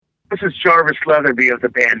This is Jarvis Leatherby of the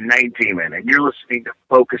band Night Demon, and you're listening to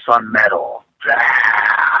Focus on Metal.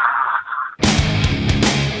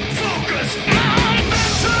 Focus on Metal!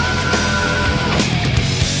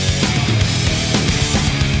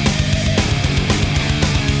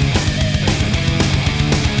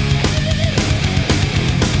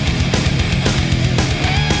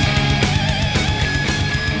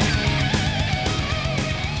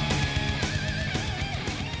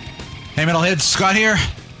 Hey, Metalheads, Scott here.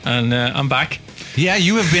 And I'm back. Yeah,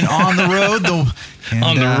 you have been on the road.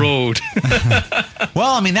 On the road.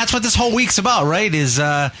 Well, I mean, that's what this whole week's about, right?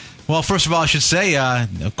 Well, first of all, I should say,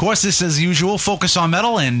 of course, this, as usual, Focus on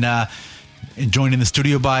Metal, and joined in the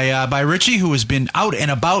studio by Richie, who has been out and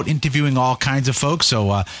about interviewing all kinds of folks.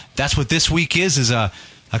 So that's what this week is a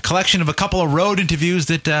collection of a couple of road interviews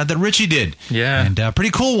that Richie did. Yeah. And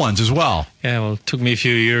pretty cool ones as well. Yeah, well, it took me a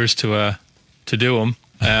few years to do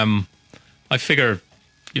them. I figure,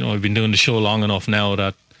 I've been doing the show long enough now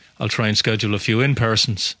that I'll try and schedule a few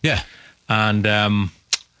in-persons. Yeah. And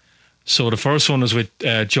so the first one was with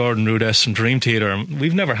Jordan Rudess from Dream Theater.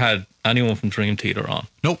 We've never had anyone from Dream Theater on.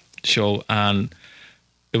 Nope. Show, and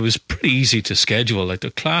it was pretty easy to schedule. Like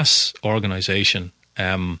the class organisation.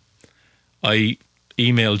 I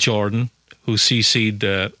emailed Jordan, who CC'd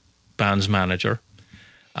the band's manager,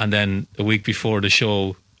 and then a week before the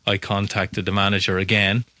show, I contacted the manager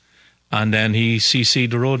again. And then he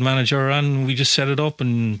CC'd the road manager, and we just set it up,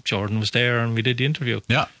 and Jordan was there, and we did the interview.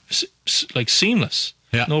 Yeah. Like seamless.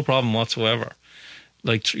 Yeah. No problem whatsoever.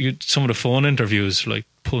 Like some of the phone interviews, like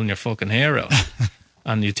pulling your fucking hair out.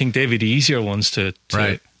 And you think they'd be the easier ones to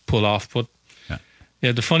pull off. But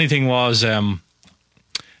yeah, the funny thing was,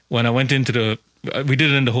 when I went into we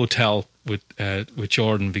did it in the hotel with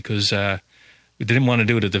Jordan, because we didn't want to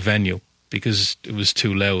do it at the venue because it was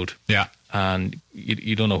too loud. Yeah. And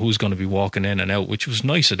you don't know who's going to be walking in and out, which was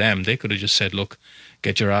nice of them. They could have just said, look,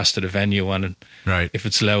 get your ass to the venue, and if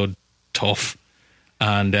it's loud, tough.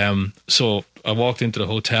 And so I walked into the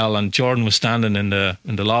hotel, and Jordan was standing in the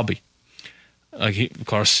lobby. Like of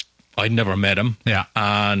course, I'd never met him. Yeah.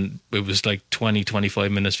 And it was like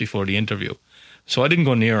 20-25 minutes before the interview. So I didn't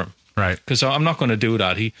go near him. Right. Because I'm not going to do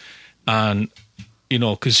that.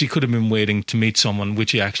 Because he could have been waiting to meet someone,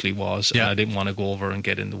 which he actually was. Yeah. And I didn't want to go over and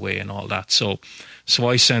get in the way and all that. So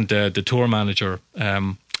I sent the tour manager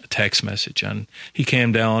a text message, and he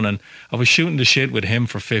came down, and I was shooting the shit with him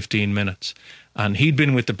for 15 minutes. And he'd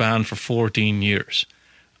been with the band for 14 years.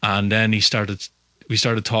 And then we started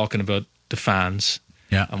talking about the fans.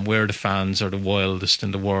 Yeah. And where the fans are the wildest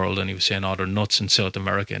in the world. And he was saying, they're nuts in South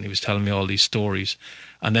America. And he was telling me all these stories.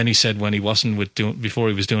 And then he said when he wasn't before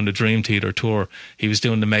he was doing the Dream Theater tour, he was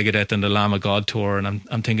doing the Megadeth and the Lamb of God tour. And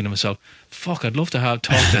I'm thinking to myself, fuck, I'd love to talk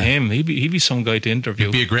to him. He'd be some guy to interview.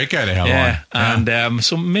 He'd be a great guy to have on. Yeah. And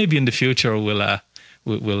so maybe in the future we'll talk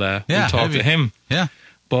to him. Yeah.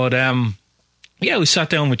 But we sat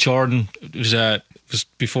down with Jordan. It was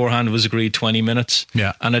beforehand. It was agreed 20 minutes.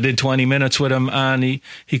 Yeah. And I did 20 minutes with him, and he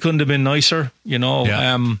couldn't have been nicer.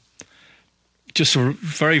 Yeah. Just a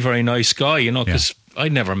very, very nice guy. Because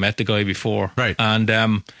I'd never met the guy before. Right. And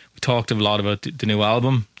we talked a lot about the new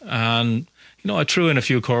album, and I threw in a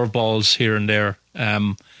few curveballs here and there.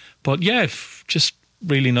 But yeah, just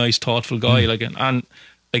really nice, thoughtful guy. And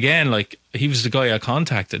again, like he was the guy I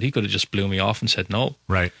contacted. He could have just blew me off and said no.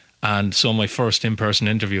 Right. And so my first in-person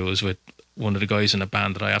interview was with one of the guys in a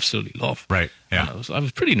band that I absolutely love. Right. Yeah. And I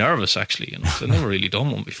was pretty nervous actually. I've never really done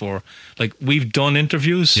one before. Like we've done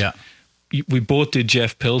interviews. Yeah. We both did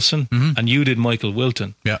Jeff Pilson, and you did Michael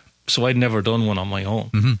Wilton. Yeah. So I'd never done one on my own.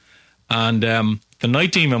 Mm-hmm. And the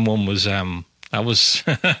Night Demon one was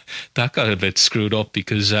that got a bit screwed up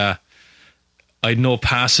because I had no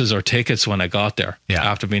passes or tickets when I got there. Yeah.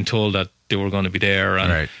 After being told that they were going to be there.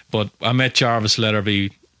 Right. But I met Jarvis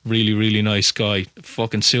Leatherby, really, really nice guy,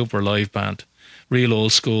 fucking super live band, real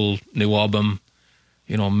old school, new album,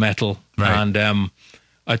 metal. Right. And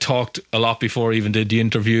I talked a lot before I even did the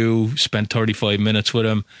interview, spent 35 minutes with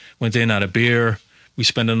him, went in, had a beer. We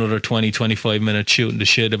spent another 20-25 minutes shooting the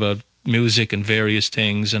shit about music and various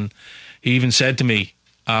things. And he even said to me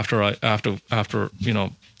after he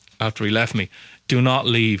left me, do not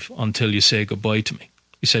leave until you say goodbye to me.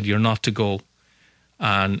 He said, you're not to go.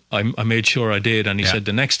 And I made sure I did. And he said,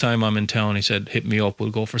 the next time I'm in town, he said, hit me up.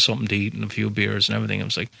 We'll go for something to eat and a few beers and everything. I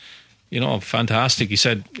was like, fantastic. He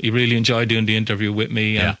said he really enjoyed doing the interview with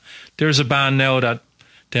me. And there's a band now that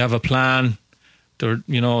they have a plan. The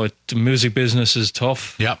music business is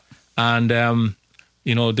tough. Yep. And, the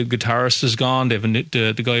guitarist is gone.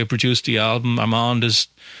 The guy who produced the album, Armand, is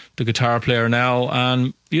the guitar player now.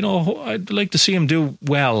 And, I'd like to see him do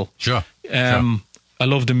well. Sure. I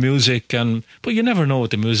love the music, but you never know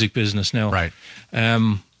with the music business now. Right.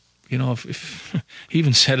 You know, if he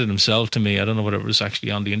even said it himself to me, I don't know whether it was actually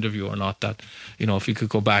on the interview or not, that, you know, if he could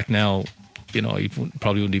go back now, you know, he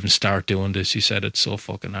probably wouldn't even start doing this. He said it's so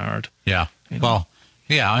fucking hard. Yeah. You know? Well,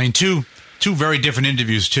 yeah, I mean, two very different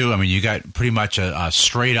interviews, too. I mean, you got pretty much a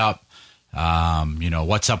straight up, you know,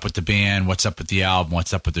 what's up with the band, what's up with the album,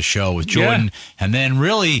 what's up with the show with Jordan. Yeah. And then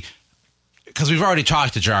really, because we've already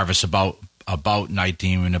talked to Jarvis about Night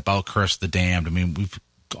Demon, about Curse of the Damned. I mean, we've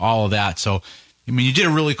all of that. So, I mean, you did a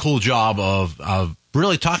really cool job of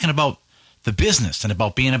really talking about the business and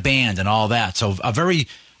about being a band and all that. So a very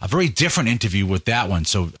different interview with that one.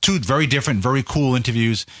 So two very different, very cool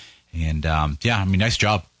interviews. And, yeah, I mean, nice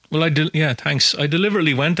job. Well, yeah, thanks. I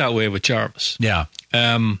deliberately went that way with Jarvis. Yeah.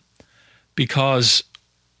 Because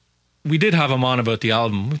we did have him on about the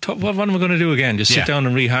album. What am I going to do again? Just sit down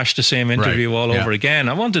and rehash the same interview all over again?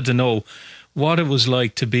 I wanted to know what it was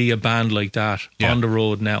like to be a band like that on the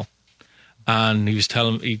road now. And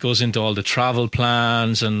he goes into all the travel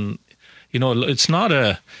plans, and, you know, it's not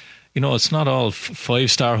all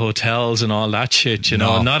 5-star hotels and all that shit, you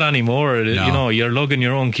know, not anymore. You know, you're lugging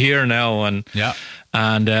your own gear now, and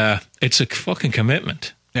it's a fucking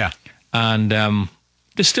commitment. Yeah. And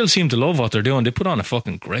they still seem to love what they're doing. They put on a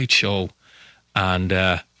fucking great show, and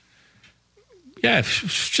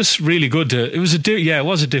it's just really good it was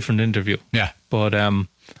a different interview. Yeah. But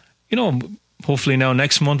you know, hopefully now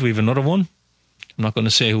next month we have another one. I'm not going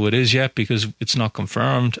to say who it is yet because it's not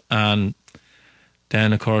confirmed. And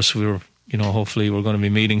then, of course, hopefully we're going to be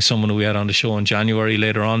meeting someone who we had on the show in January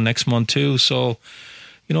later on next month too. So,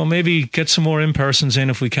 you know, maybe get some more in-persons in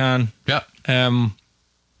if we can. Yeah.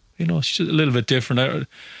 You know, it's just a little bit different.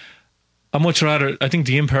 I think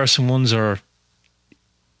the in-person ones they're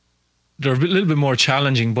a little bit more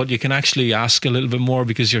challenging, but you can actually ask a little bit more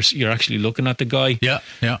because you're actually looking at the guy. Yeah,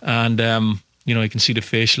 yeah. And you know, you can see the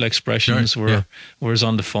facial expressions. Whereas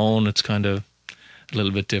on the phone, it's kind of a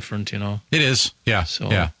little bit different. You know, it is. Yeah.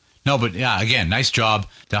 So yeah. No, but yeah, again, nice job.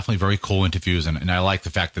 Definitely very cool interviews, and I like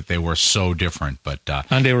the fact that they were so different. But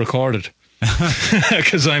and they recorded.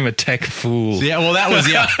 Because I'm a tech fool. Yeah, well, that was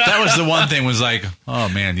the one thing, was like, oh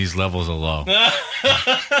man, these levels are low.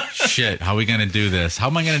 Shit, how are we going to do this? How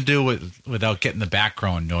am I going to do it without getting the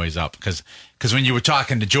background noise up? Because when you were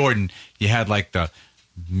talking to Jordan, you had like the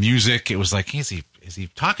music. It was like, is he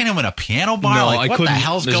talking to him in a piano bar? No, like, what the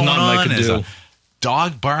hell's going on? There's a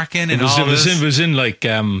dog barking and all this. It was in like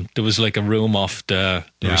there was like a room off the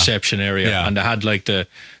reception area, and they had like the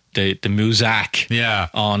muzak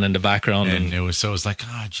on in the background, and it was like,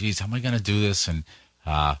 oh geez, how am I going to do this? And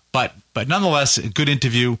but nonetheless, a good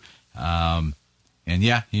interview, and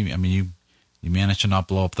yeah, you managed to not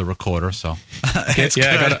blow up the recorder, so I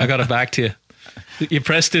got it back to you. You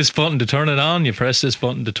press this button to turn it on, you press this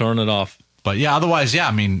button to turn it off. But yeah, otherwise, yeah,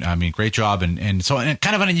 I mean, great job, and so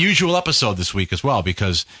kind of an unusual episode this week as well,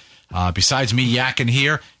 because besides me yakking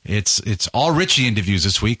here, it's all Richie interviews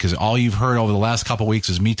this week, because all you've heard over the last couple of weeks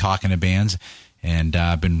is me talking to bands, and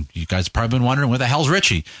you guys have probably been wondering, where the hell's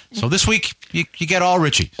Richie? So this week you get all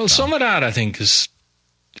Richie. Well, some of that I think is,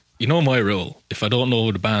 you know, my rule: if I don't know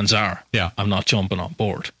who the bands are, I'm not jumping on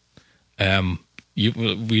board.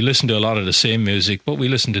 We listen to a lot of the same music, but we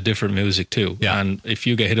listen to different music too. Yeah. And if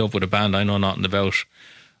you get hit up with a band I know nothing about,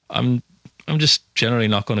 I'm just generally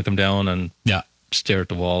not going to come down and stare at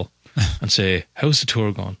the wall and say, how's the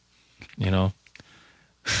tour going? You know?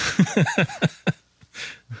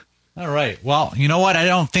 All right. Well, you know what? I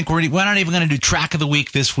don't think we're not even going to do track of the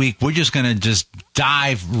week this week. We're just going to just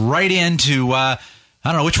dive right into, I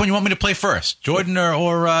don't know, which one you want me to play first? Jordan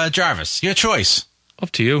or Jarvis? Your choice. Up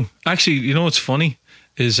to you. Actually, you know what's funny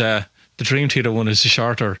is the Dream Theater one is the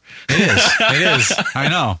shorter. It is. I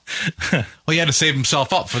know. Well, he had to save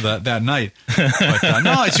himself up for that night. But,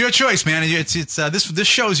 no, it's your choice, man. It's this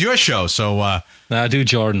show's your show. So do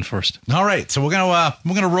Jordan first. All right. So we're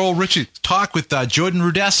gonna roll Richie talk with Jordan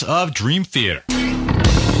Rudess of Dream Theater.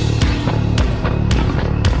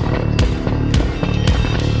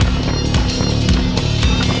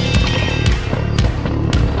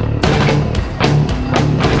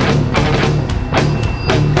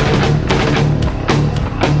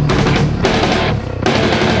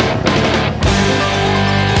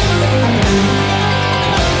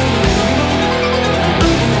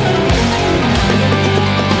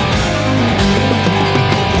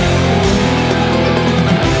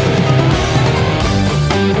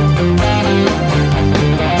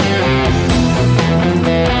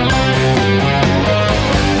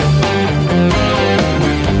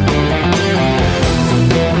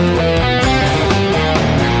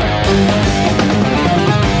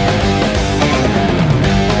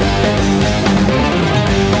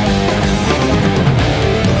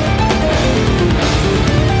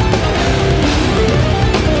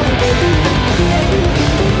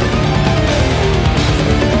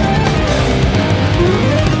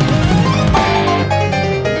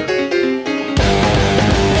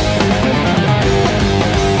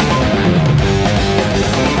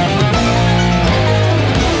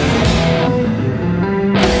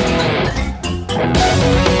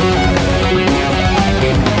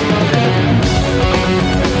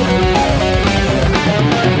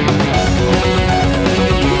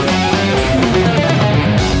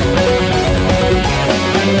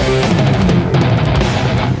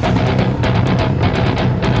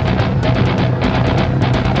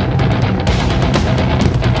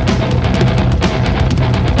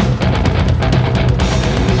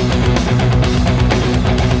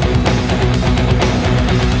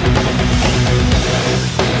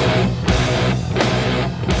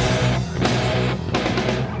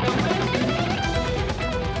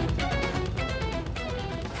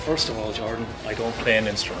 first of all, Jordan, I don't play an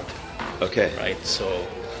instrument, Okay. right? So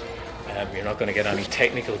you're not going to get any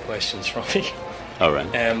technical questions from me. All right.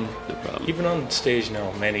 Um, No problem. You've been on stage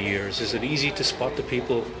now many years. Is it easy to spot the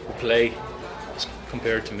people who play as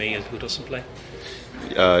compared to me who doesn't play?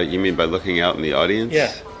 You mean by looking out in the audience?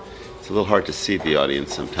 Yeah. It's a little hard to see the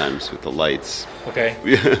audience sometimes with the lights. Okay.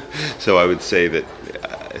 So I would say that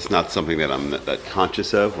it's not something that I'm that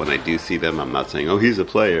conscious of. When I do see them, I'm not saying, "Oh, he's a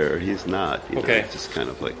player," or "He's not." You know, Okay. it's just kind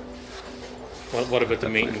of like, What about the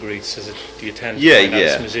meet and greets? Do you tend to Yeah, find out yeah.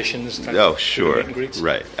 as musicians? oh, do the sure, meet and greets?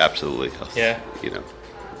 right, absolutely. Yeah. You know,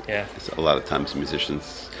 Yeah. it's a lot of times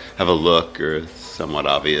musicians have a look or somewhat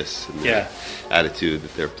obvious in their attitude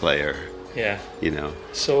that they're a player. Yeah. You know,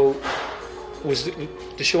 So, was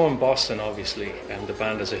the show in Boston, obviously, and the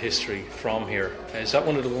band has a history from here. Is that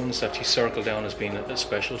one of the ones that you circle down as being a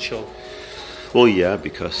special show? well, yeah,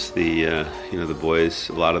 because the the boys,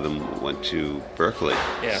 a lot of them went to Berkeley,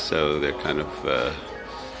 Yeah. so they're kind of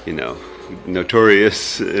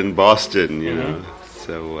notorious in Boston, you know.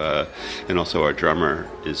 So and also our drummer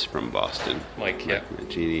is from Boston, Mike, yeah.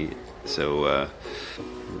 Mangini. So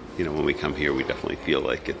when we come here, we definitely feel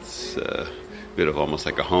like it's a bit of almost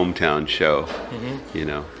like a hometown show, you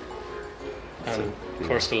know. And of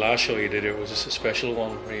course, the last show you did here was just a special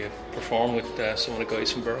one where you performed with some of the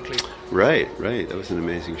guys from Berkeley. Right. That was an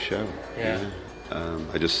amazing show. Yeah.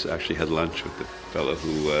 I just actually had lunch with the fellow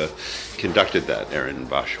who conducted that, Aaron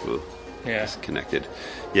Boschwu. Yeah. He's connected.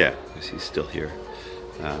 Yeah, because he's still here.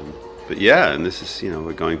 But yeah, and this is,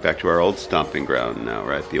 we're going back to our old stomping ground now,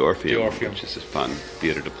 right? The Orpheum. The Orpheum. Which is a fun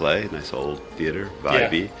theater to play. Nice old theater,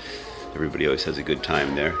 vibey. Everybody always has a good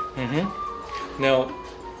time there. Now,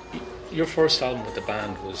 your first album with the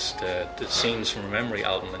band was the Scenes from Memory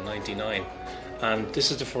album in '99, and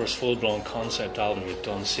this is the first full-blown concept album you've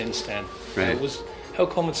done since then. Right. How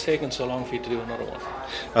come it's taken so long for you to do another one?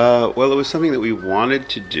 Well, it was something that we wanted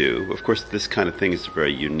to do. Of course, this kind of thing is a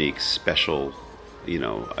very unique, special,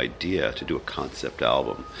 idea to do a concept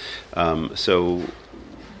album.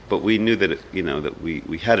 But we knew that that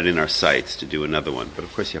we had it in our sights to do another one. But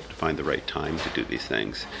of course, you have to find the right time to do these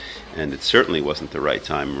things, and it certainly wasn't the right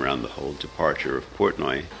time around the whole departure of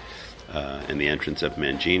Portnoy and the entrance of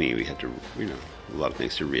Mangini. We had to, a lot of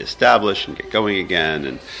things to reestablish and get going again,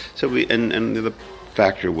 and so and the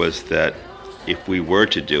factor was that if we were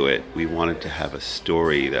to do it, we wanted to have a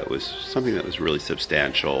story that was something that was really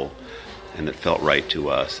substantial and that felt right to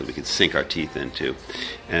us, that we could sink our teeth into,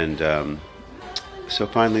 and. So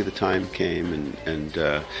finally the time came, and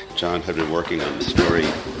John had been working on the story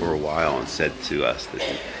for a while and said to us that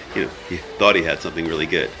he thought he had something really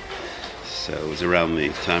good. So it was around the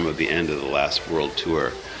time of the end of the last world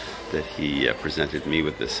tour that he presented me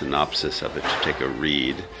with the synopsis of it to take a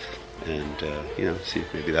read and see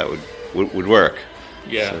if maybe that would work.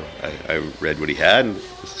 Yeah. So I read what he had, and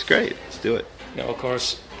this is great. Let's do it. Now, of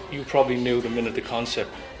course, you probably knew the minute the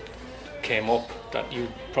concept came up that you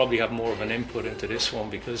probably have more of an input into this one,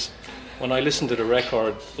 because when I listen to the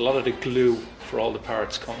record, a lot of the glue for all the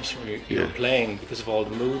parts comes from you Yeah. playing because of all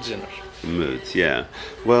the moods in it. Moods, yeah.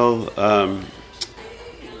 Well,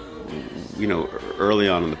 early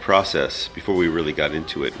on in the process, before we really got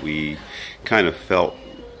into it, we kind of felt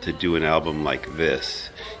to do an album like this,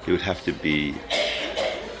 it would have to be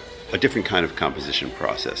a different kind of composition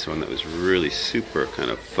process, one that was really super kind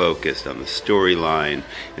of focused on the storyline,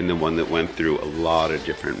 and the one that went through a lot of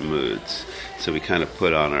different moods. So we kind of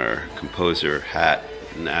put on our composer hat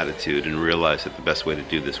and attitude and realized that the best way to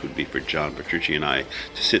do this would be for John Petrucci and I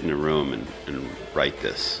to sit in a room and write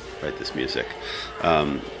this music.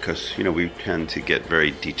 Because, we tend to get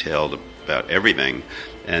very detailed about everything,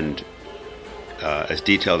 and as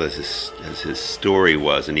detailed as his story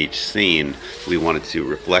was in each scene, we wanted to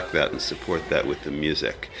reflect that and support that with the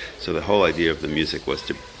music. So the whole idea of the music was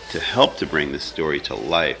to help to bring this story to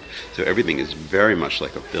life. So everything is very much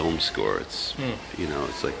like a film score. It's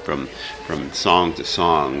it's like from song to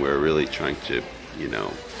song, we're really trying to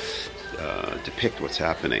depict what's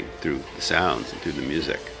happening through the sounds and through the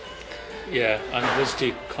music. Yeah, and was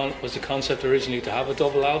the concept originally to have a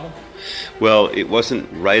double album? Well, it wasn't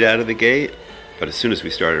right out of the gate. But as soon as we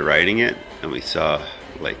started writing it, and we saw,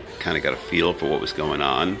 kind of got a feel for what was going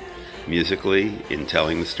on musically in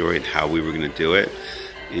telling the story and how we were going to do it,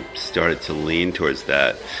 it started to lean towards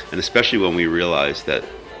that. And especially when we realized that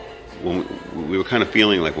when we were kind of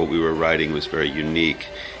feeling like what we were writing was very unique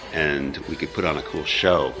and we could put on a cool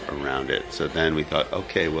show around it. So then we thought,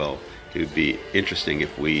 okay, well, it would be interesting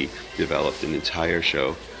if we developed an entire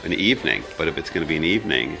show, an evening. But if it's going to be an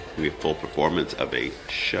evening, we have full performance of a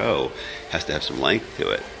show, it has to have some length to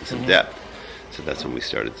it, some depth. So that's when we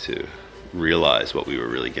started to realize what we were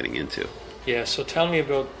really getting into. Yeah, so tell me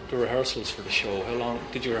about the rehearsals for the show. How long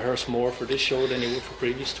did you rehearse more for this show than you would for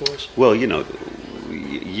previous tours? Well,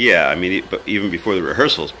 yeah, I mean, but even before the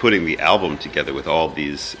rehearsals, putting the album together with all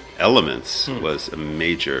these elements was a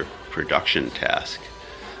major production task.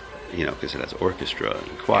 Because it has orchestra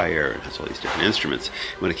and choir and has all these different instruments.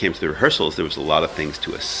 When it came to the rehearsals, there was a lot of things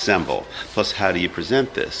to assemble. Plus, how do you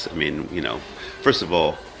present this? I mean, first of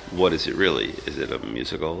all, what is it really? Is it a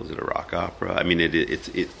musical? Is it a rock opera? I mean, it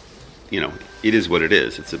is what it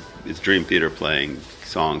is. It's Dream Theater playing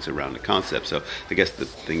songs around a concept. So I guess the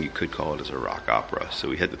thing you could call it is a rock opera. So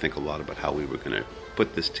we had to think a lot about how we were going to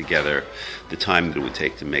put this together, the time that it would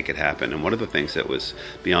take to make it happen. And one of the things that was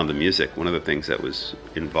beyond the music, one of the things that was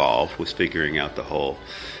involved was figuring out the whole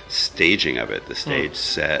staging of it, the stage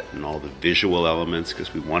set and all the visual elements,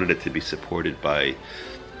 because we wanted it to be supported by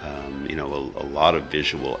a lot of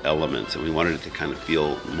visual elements, and we wanted it to kind of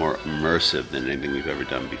feel more immersive than anything we've ever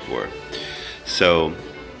done before. So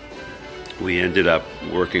we ended up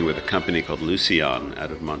working with a company called Lucien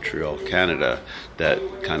out of Montreal, Canada, that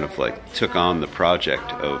kind of like took on the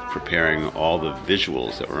project of preparing all the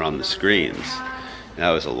visuals that were on the screens. That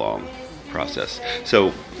was a long process.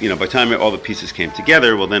 So, by the time all the pieces came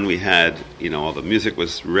together, well, then we had, all the music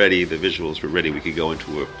was ready, the visuals were ready, we could go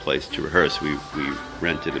into a place to rehearse. We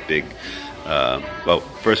rented a big,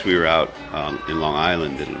 first we were out in Long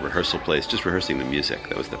Island in a rehearsal place, just rehearsing the music.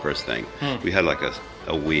 That was the first thing. We had like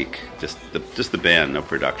a week, just the band, no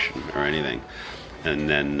production or anything. And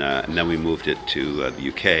then we moved it to the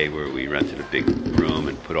UK, where we rented a big room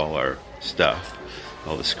and put all our stuff,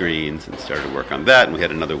 all the screens, and started to work on that. And we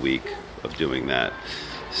had another week of doing that.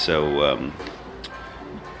 So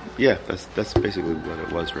that's basically what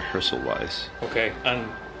it was rehearsal-wise. Okay, and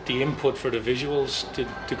the input for the visuals, did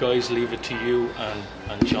the guys leave it to you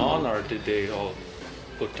and John, or did they all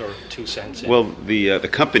put their 2 cents in? Well, the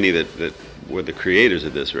company that were the creators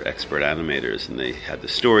of this were expert animators, and they had the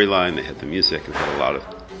storyline, they had the music, and had a lot of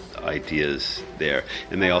ideas there,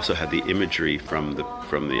 and they also had the imagery from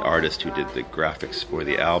the artist who did the graphics for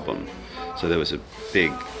the album. So there was a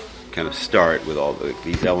big kind of start with all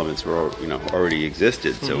these elements were already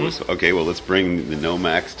existed. So it was okay. Well, let's bring the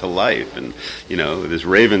Nomax to life, and there's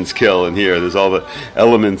Raven's Kill in here. There's all the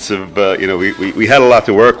elements of we had a lot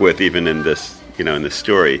to work with even in this in this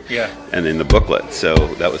story, and in the booklet. So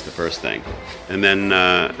that was the first thing, and then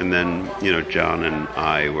John and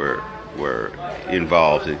I were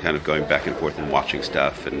involved in kind of going back and forth and watching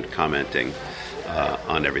stuff and commenting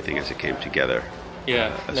on everything as it came together.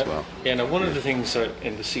 Well. Yeah, now one of the things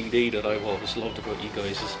in the CD that I've always loved about you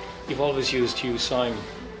guys is you've always used Hugh Syme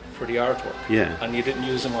for the artwork. Yeah. And you didn't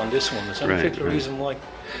use him on this one. Is there a particular reason why?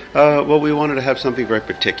 Well, we wanted to have something very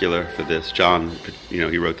particular for this. John,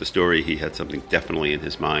 he wrote the story. He had something definitely in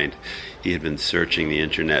his mind. He had been searching the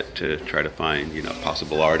internet to try to find,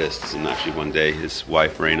 possible artists. And actually one day his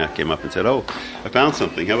wife, Raina, came up and said, "Oh, I found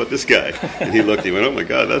something. How about this guy?" And he looked, he went, "Oh my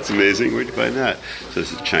God, that's amazing. Where'd you find that?" So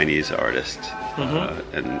this is a Chinese artist.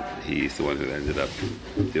 And he's the one who ended up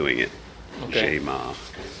doing it. Okay. Jay Ma.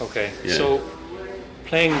 Okay. Yeah. So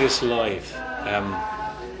playing this live,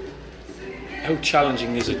 how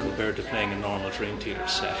challenging is it compared to playing a normal Dream Theater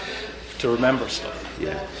set to remember stuff?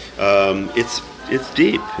 Yeah, it's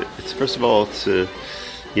deep. It's first of all, it's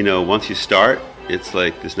once you start, it's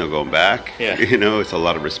like there's no going back. Yeah. It's a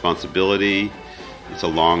lot of responsibility. It's a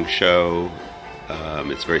long show.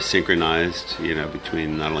 It's very synchronized,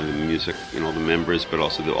 between not only the music, all the members, but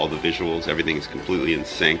also all the visuals. Everything is completely in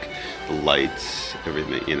sync. The lights,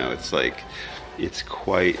 everything. It's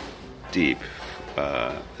quite deep.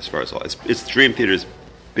 As far as all, it's Dream Theater's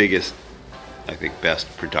biggest, I think, best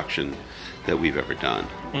production that we've ever done.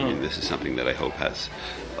 I mean, this is something that I hope has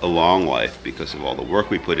a long life because of all the work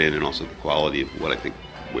we put in and also the quality of what I think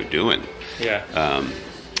we're doing. Yeah.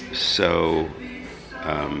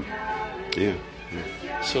 Yeah.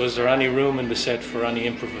 So is there any room in the set for any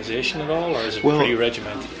improvisation at all, or is it pretty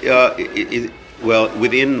regimented?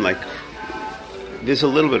 Within there's a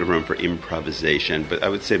little bit of room for improvisation, but I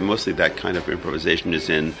would say mostly that kind of improvisation is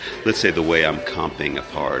in, let's say, the way I'm comping a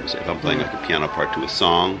part. So if I'm playing like a piano part to a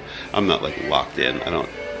song, I'm not locked in. I don't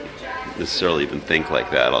necessarily even think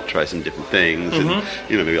like that. I'll try some different things, and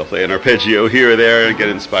maybe I'll play an arpeggio here or there and get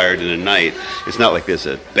inspired in a night. It's not like there's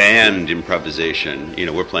a band improvisation.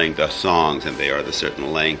 We're playing the songs and they are the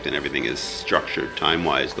certain length and everything is structured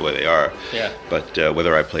time-wise the way they are. Yeah. But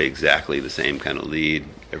whether I play exactly the same kind of lead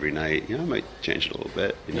every night, I might change it a little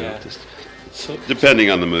bit. Just depending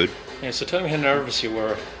on the mood. Yeah. So tell me how nervous you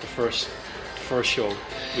were the first show.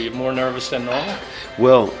 Were you more nervous than normal?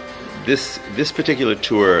 Well, this particular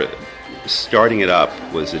tour, starting it up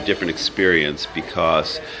was a different experience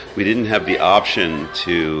because we didn't have the option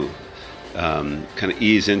to kind of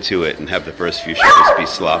ease into it and have the first few shows be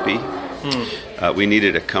sloppy. We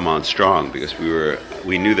needed to come on strong because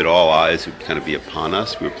we knew that all eyes would kind of be upon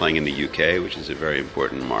us. We were playing in the UK, which is a very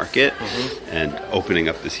important market, and opening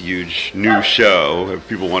up this huge new show.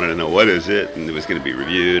 People wanted to know what is it, and it was going to be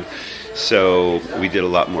reviewed. So we did a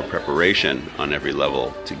lot more preparation on every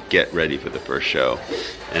level to get ready for the first show,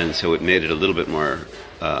 and so it made it a little bit more,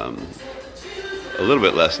 a little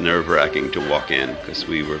bit less nerve-wracking to walk in because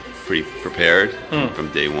we were pretty prepared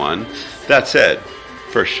from day one. That said,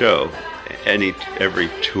 first show, every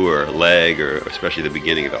tour, leg, or especially the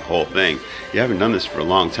beginning of the whole thing, you haven't done this for a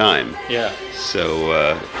long time. Yeah.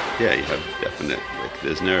 So you have definite,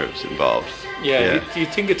 there's nerves involved. Yeah. Do you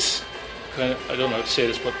think it's kind of, I don't know how to say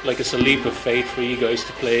this, but like it's a leap of faith for you guys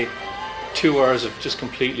to play 2 hours of just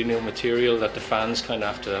completely new material that the fans kind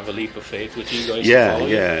of have to have a leap of faith with you guys? Yeah,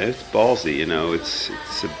 it's ballsy.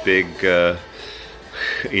 It's a big,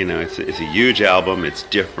 it's a huge album. It's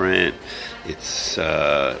different. It's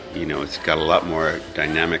it's got a lot more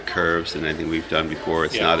dynamic curves than anything we've done before.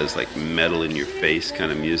 It's not as like metal in your face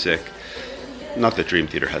kind of music. Not that Dream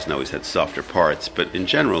Theater hasn't always had softer parts, but in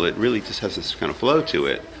general, it really just has this kind of flow to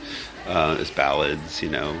it. There's ballads,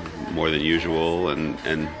 more than usual, and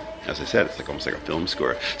as I said, it's like almost like a film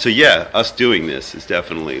score. So yeah, us doing this is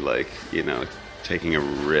definitely like taking a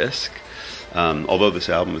risk. Although this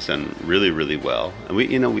album has done really, really well, and we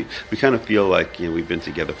kind of feel like we've been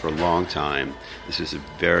together for a long time. This is a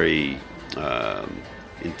very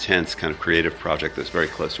intense kind of creative project that's very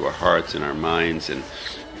close to our hearts and our minds, and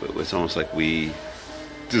it's almost like we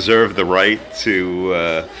deserve the right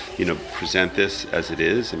to present this as it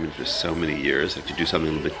is. I mean, for so many years, like to do something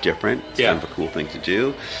a little bit different. It's kind of a cool thing to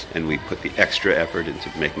do, and we put the extra effort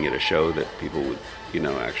into making it a show that people would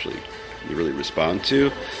actually really respond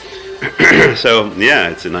to. So yeah,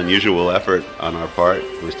 it's an unusual effort on our part.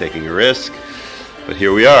 It was taking a risk, but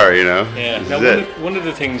here we are. Yeah. Now, one of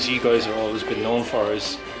the things you guys have always been known for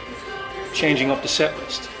is changing up the set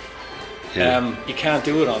list. Yeah. You can't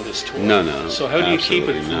do it on this tour. No. So how do you keep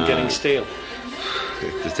it from getting stale?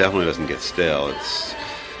 It definitely doesn't get stale. It's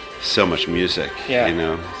so much music. Yeah.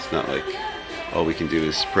 It's not like all we can do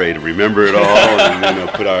is pray to remember it all and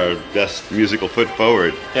put our best musical foot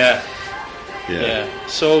forward. Yeah.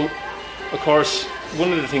 So, of course,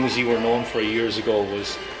 one of the things you were known for years ago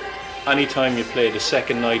was anytime you played a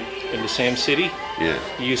second night in the same city,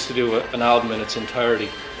 you used to do an album in its entirety.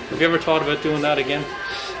 Have you ever thought about doing that again?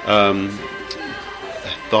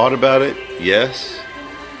 Thought about it, yes,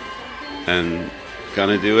 and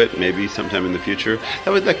gonna do it maybe sometime in the future.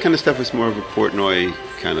 That kind of stuff was more of a Portnoy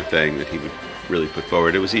kind of thing that he would really put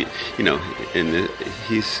forward. It was he's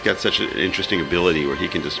got such an interesting ability where he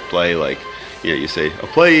can just play like. You say, I'll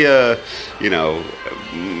play, the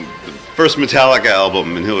first Metallica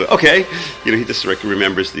album, and he'll, okay. He just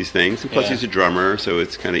remembers these things. And plus, he's a drummer, so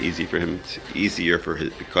it's kind of easier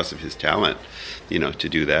because of his talent, to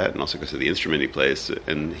do that, and also because of the instrument he plays.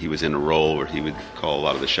 And he was in a role where he would call a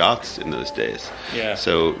lot of the shots in those days. Yeah.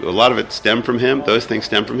 So a lot of it stemmed from him. Those things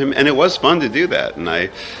stemmed from him, and it was fun to do that. And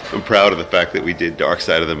I am proud of the fact that we did Dark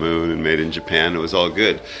Side of the Moon and Made in Japan. It was all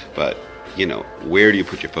good, but where do you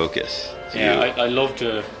put your focus? Yeah, I loved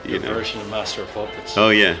your version of Master of Puppets.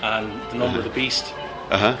 Oh yeah, and The Number of the Beast.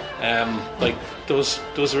 Like those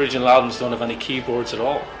original albums don't have any keyboards at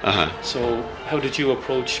all. So how did you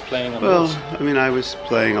approach playing on those? Well, I mean, I was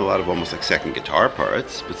playing a lot of almost like second guitar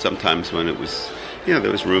parts, but sometimes when it was, there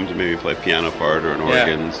was room to maybe play a piano part or an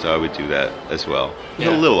organ, so I would do that as well. It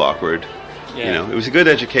was a little awkward. Yeah. It was a good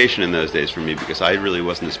education in those days for me because I really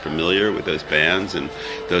wasn't as familiar with those bands, and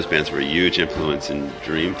those bands were a huge influence in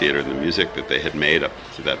Dream Theater and the music that they had made up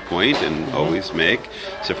to that point and always make.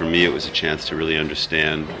 So for me, it was a chance to really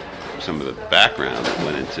understand some of the background that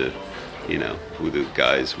went into, who the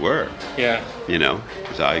guys were. Yeah.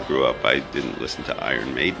 Because I grew up, I didn't listen to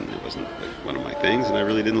Iron Maiden. It wasn't like one of my things, and I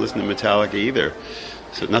really didn't listen to Metallica either.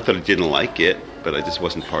 So not that I didn't like it, but I just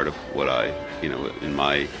wasn't part of what I, in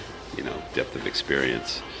my depth of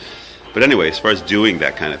experience. But anyway, as far as doing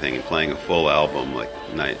that kind of thing and playing a full album,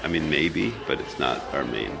 maybe, but it's not our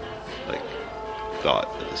main thought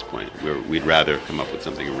at this point. We'd rather come up with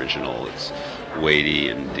something original. It's weighty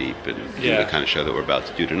and deep and do the kind of show that we're about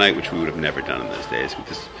to do tonight, which we would have never done in those days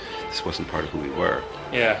because this wasn't part of who we were.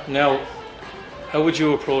 Yeah. Now, how would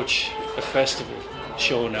you approach a festival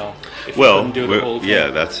show now? If well, you couldn't do the whole thing?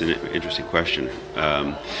 Yeah, that's an interesting question.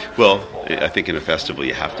 I think in a festival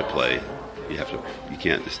you have to play. You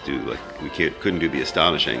can't just do couldn't do The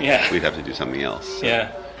Astonishing. Yeah. We'd have to do something else. So.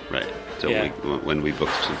 Yeah. Right. So Yeah. when we book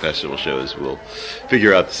some festival shows, we'll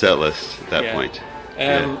figure out the set list at that point.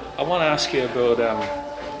 I want to ask you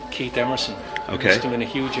about Keith Emerson. Okay. Must have been a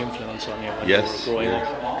huge influence on you when Yes, you were growing yeah.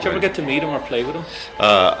 up. Did you ever get to meet him or play with him?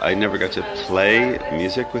 I never got to play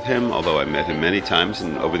music with him, although I met him many times,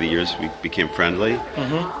 and over the years we became friendly.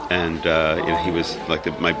 Mm-hmm. And you know, he was like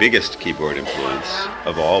my biggest keyboard influence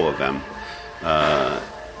of all of them.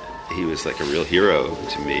 He was like a real hero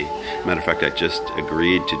to me. Matter of fact, I just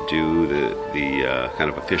agreed to do the kind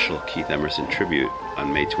of official Keith Emerson tribute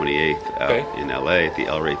on May 28th out in LA at the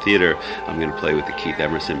El Rey Theater. I'm going to play with the Keith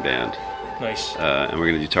Emerson Band. Nice. And we're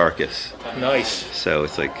going to do Tarkus. Nice. So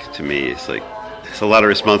it's like, to me, it's a lot of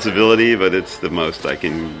responsibility, but it's the most I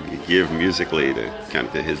can give musically to kind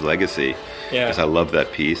of to his legacy. Yeah. Because I love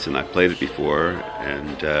that piece, and I've played it before,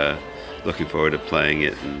 and looking forward to playing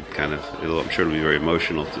it, and kind of, I'm sure it'll be very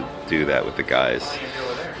emotional to do that with the guys.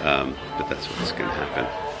 But that's what's going to happen.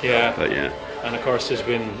 Yeah. But yeah. And of course, there's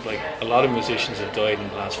been like a lot of musicians have died in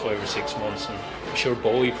the last 5 or 6 months, and I'm sure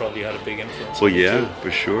Bowie probably had a big influence. Well, on you yeah, too.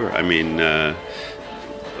 for sure. I mean,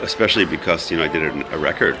 especially because, you know, I did a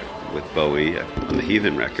record with Bowie on the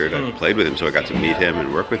Heathen record. I played with him, so I got to meet him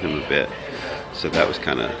and work with him a bit. So that was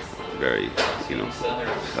kind of very, you know,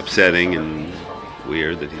 upsetting and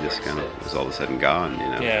weird that he just kind of was all of a sudden gone, you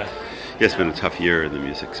know. Yeah. Yeah, it's been a tough year in the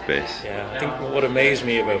music space. Yeah, I think what amazed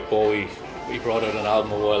me about Bowie, he brought out an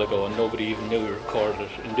album a while ago and nobody even knew he recorded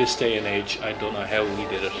it. In this day and age, I don't know how he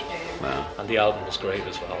did it. Wow. And the album was great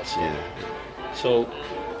as well. So, Yeah. so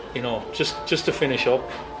you know, just to finish up,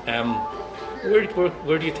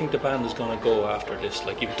 where do you think the band is going to go after this?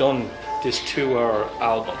 Like, you've done this 2-hour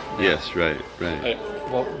album now. Yes, right.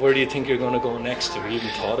 Where do you think you're going to go next? Have you even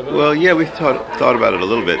thought about it? Well, yeah, we've thought about it a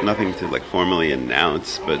little bit. Nothing to like formally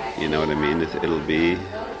announce, but you know what I mean. It'll be.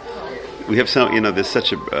 We have some, you know, there's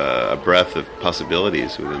such a breadth of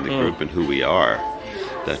possibilities within the group and who we are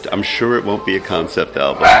that I'm sure it won't be a concept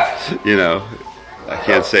album. You know, I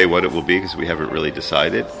can't say what it will be because we haven't really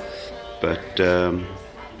decided. But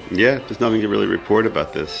yeah, there's nothing to really report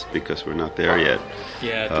about this because we're not there yet.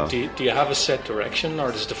 Yeah, do you have a set direction,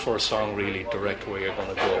 or does the first song really direct where you're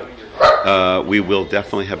going to go? We will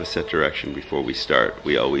definitely have a set direction before we start.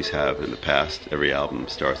 We always have in the past. Every album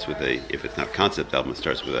starts with if it's not a concept album, it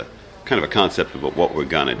starts with a kind of a concept about what we're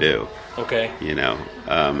going to do. Okay. You know,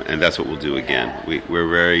 and that's what we'll do again. We're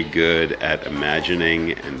very good at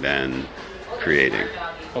imagining and then creating.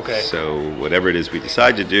 Okay. So whatever it is we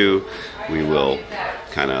decide to do, we will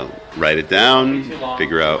kind of write it down,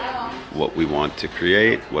 figure out what we want to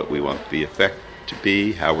create, what we want the effect to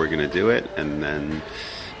be, how we're going to do it, and then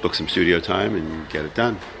book some studio time and get it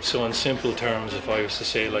done. So in simple terms, if I was to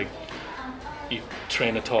say, like, you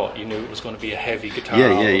train of thought, you knew it was going to be a heavy guitar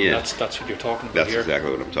album. Yeah. That's what you're talking about That's here?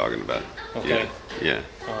 exactly what I'm talking about. Okay. Yeah.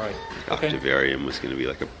 All right. Okay. Octavarium was going to be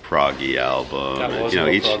like a proggy album. That was you know,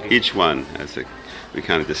 more each proggy. each one has we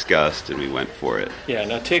kind of discussed and we went for it. Yeah,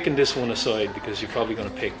 now taking this one aside, because you're probably going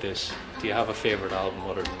to pick this, do you have a favourite album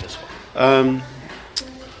other than this one?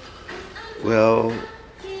 Well,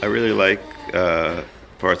 I really like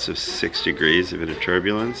parts of 6 Degrees of Inner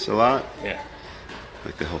Turbulence a lot. Yeah.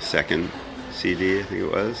 Like the whole second CD, I think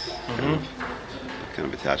it was. Kind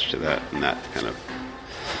of attached to that, and that kind of,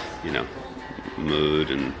 you know, mood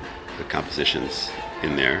and the compositions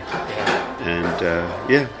in there. Yeah. And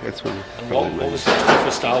yeah, that's one. And what was the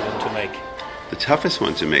toughest album to make? The toughest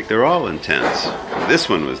one to make? They're all intense. This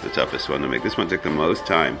one was the toughest one to make. This one took the most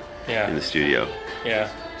time in the studio.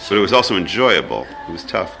 Yeah. But it was also enjoyable. It was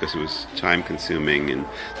tough because it was time-consuming and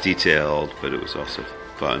detailed, but it was also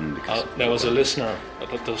fun. Now, as a listener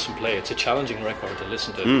that doesn't play, it's a challenging record to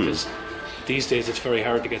listen to because these days it's very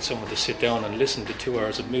hard to get someone to sit down and listen to 2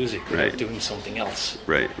 hours of music without doing something else.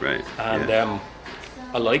 Right. And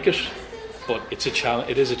I like it, but it's a challenge.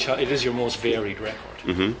 It is your most varied record,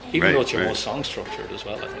 even though it's your most song structured as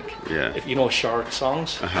well. I think. Yeah. If you know short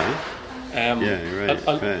songs. Yeah, you're right.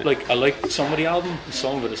 I like some of the album.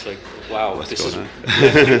 Some of it is like, wow, What's this is going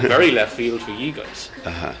on? very left field for you guys.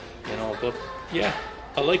 Uh-huh. You know, but yeah,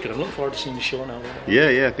 I like it. I'm looking forward to seeing the show now.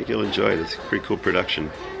 Yeah, I think you'll enjoy it. It's a pretty cool production.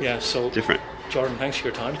 Yeah, so different. Jordan, thanks for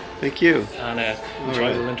your time. Thank you. And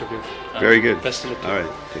enjoyable interview. Very good. Best of luck. All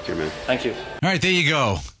right, take care, man. Thank you. All right, there you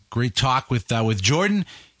go. Great talk with Jordan.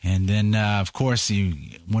 And then, of course, you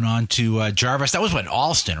went on to Jarvis. That was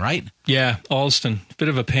Alston, right? Yeah, Alston. Bit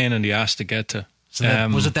of a pain in the ass to get to. So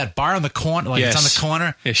was it that bar on the corner? Like yes. It's on the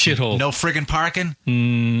corner? Yeah, shithole. No friggin' parking?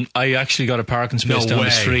 I actually got a parking space down the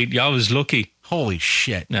street. Yeah, I was lucky. Holy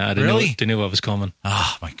shit. Nah, they knew I was coming.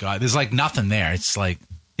 Oh, my God. There's like nothing there. It's like,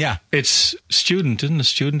 yeah. It's student, isn't it?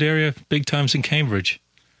 Student area. Big times in Cambridge.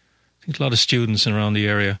 I think a lot of students around the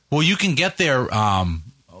area. Well, you can get there,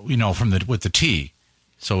 with the T.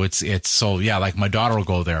 So it's like my daughter will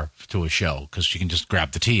go there to a show because she can just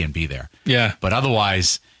grab the T and be there. Yeah. But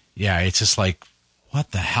otherwise, it's just like,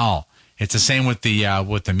 what the hell? It's the same with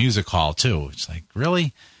the music hall too. It's like,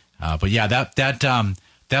 really? But yeah,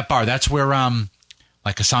 that bar, that's where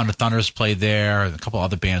like a Sound of Thunder's played there, and a couple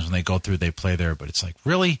other bands when they go through they play there. But it's like,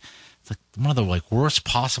 really, it's like one of the worst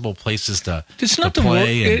possible places to It's not to the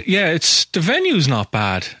play. it's the venue's not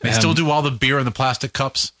bad. They still do all the beer in the plastic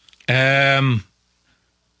cups.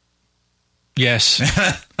 Yes.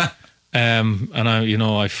 And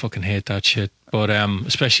I fucking hate that shit. But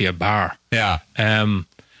especially a bar. Yeah.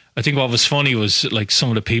 I think what was funny was like some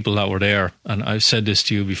of the people that were there, and I've said this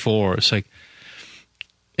to you before. It's like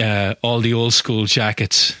all the old school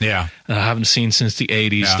jackets. Yeah. That I haven't seen since the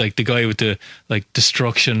 80s. Yeah. Like the guy with the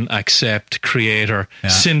Destruction, Accept, Creator,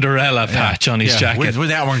 Cinderella patch on his jacket.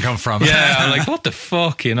 Where'd that one come from? Yeah, I'm like, what the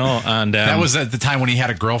fuck, And that was at the time when he had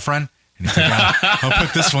a girlfriend. And he's like, I'll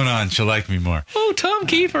put this one on. She'll like me more. Oh, Tom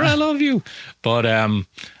Kiefer, I love you. But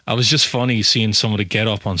I was just funny seeing some of the get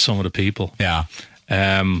up on some of the people. Yeah.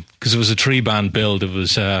 Because it was a 3-band build. It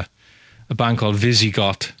was a band called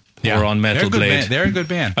Visigoth. Who were on Metal Blade. They're a good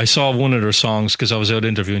band. I saw one of their songs because I was out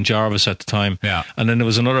interviewing Jarvis at the time. Yeah. And then there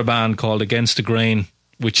was another band called Against the Grain,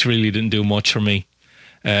 which really didn't do much for me.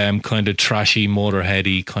 Kind of trashy,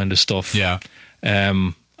 Motorheady kind of stuff. Yeah.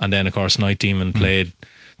 And then, of course, Night Demon played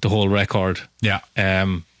the whole record. Yeah.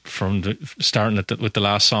 From starting with the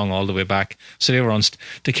last song all the way back. So they were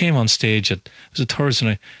they came on stage it was a Thursday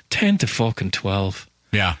night, 10 to fucking 12.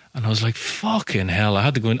 Yeah. And I was like, fucking hell. I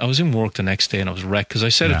had to go in. I was in work the next day and I was wrecked because I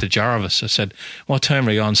said it to Jarvis. I said, what time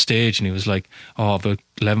are you on stage? And he was like, about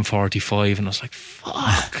 11:45. And I was like,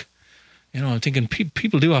 fuck. I'm thinking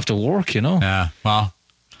people do have to work, Yeah, well.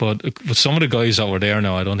 But with some of the guys that were there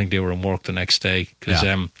now, I don't think they were in work the next day because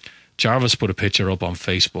Jarvis put a picture up on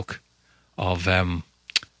Facebook of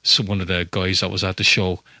one of the guys that was at the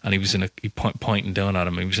show, and he was pointing down at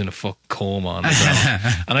him. He was in a fucking coma on the ground,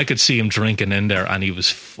 and I could see him drinking in there, and he was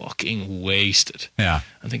fucking wasted. Yeah,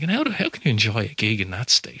 I'm thinking, how can you enjoy a gig in that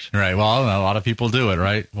state? Right. Well, a lot of people do it,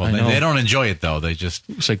 right? Well, they don't enjoy it though. They just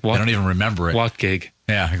it's like, they don't even remember it. What gig?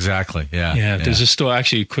 Yeah, exactly. Yeah. There's a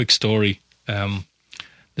quick story.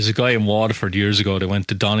 There's a guy in Waterford years ago. They went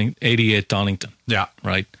to 88 Donington. Yeah.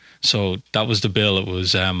 Right. So that was the bill. It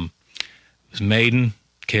was Maiden,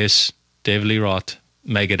 Kiss, David Lee Roth,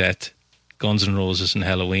 Megadeth, Guns N' Roses, and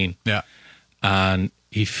Halloween. Yeah. And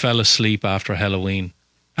he fell asleep after Halloween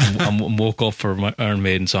and woke up for Iron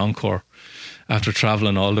Maiden's encore after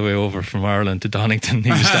travelling all the way over from Ireland to Donington.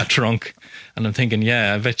 He was that drunk. And I'm thinking,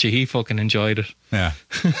 I bet you he fucking enjoyed it. Yeah.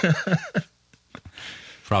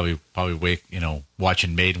 Probably wake,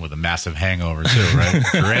 watching Maiden with a massive hangover too,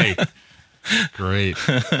 right? Great.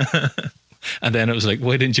 And then it was like,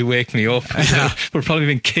 why didn't you wake me up? We've probably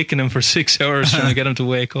been kicking him for 6 hours trying to get him to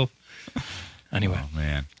wake up. Anyway. Oh,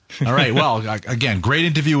 man. All right. Well, again, great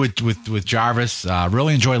interview with Jarvis.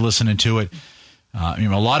 Really enjoyed listening to it. A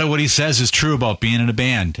lot of what he says is true about being in a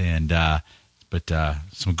band, but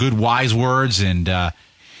some good wise words. And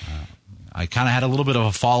I kind of had a little bit of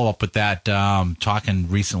a follow up with that, talking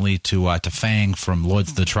recently to Fang from Lords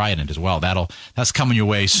of the Trident as well. That's coming your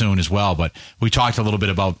way soon as well. But we talked a little bit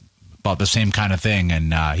about the same kind of thing,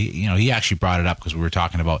 and he actually brought it up because we were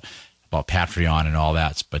talking about Patreon and all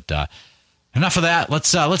that. But enough of that.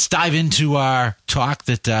 Let's dive into our talk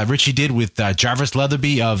that Richie did with Jarvis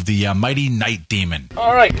Leatherby of the Mighty Night Demon.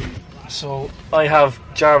 All right. So I have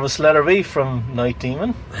Jarvis Leatherby from Night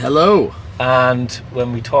Demon. Hello. And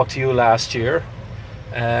when we talked to you last year,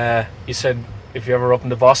 you said if you're ever up in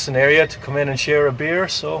the Boston area to come in and share a beer.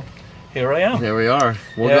 So here I am. There we are.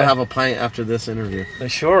 We'll go have a pint after this interview.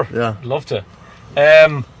 Sure. Yeah. Love to.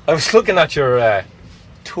 I was looking at your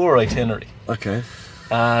tour itinerary. Okay.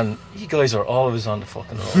 And you guys are always on the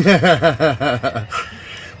fucking road.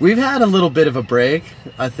 We've had a little bit of a break,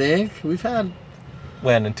 I think. We've had...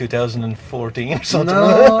 When, in 2014 or something?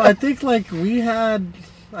 No, I think really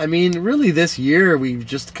this year we've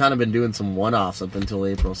just kind of been doing some one-offs up until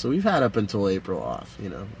April. So we've had up until April off,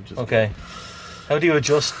 Which is okay. Good. How do you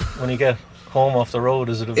adjust when you get home off the road?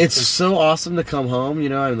 It's so awesome to come home, we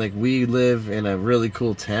live in a really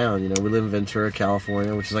cool town, we live in Ventura,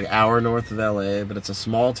 California, which is like an hour north of LA, but it's a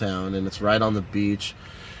small town and it's right on the beach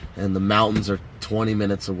and the mountains are 20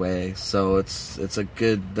 minutes away. So it's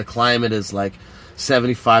the climate is like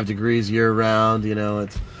 75 degrees year round,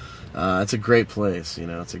 it's a great place,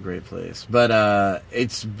 it's a great place. But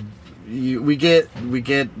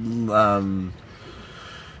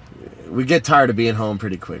we get tired of being home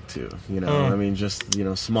pretty quick too. I mean, just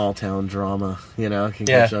small town drama. Can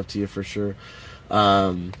catch up to you for sure.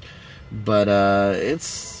 But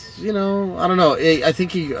it's I don't know. I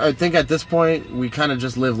think at this point we kind of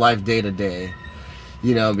just live life day to day.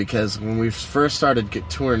 Because when we first started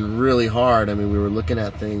touring really hard, I mean, we were looking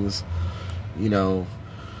at things.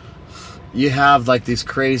 You have like these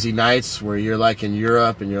crazy nights where you're like in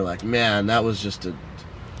Europe and you're like, man, that was just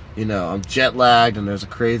I'm jet lagged and that was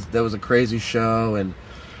a crazy show and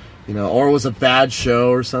or it was a bad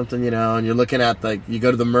show or something, and you're looking at you go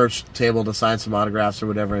to the merch table to sign some autographs or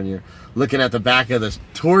whatever and you're looking at the back of this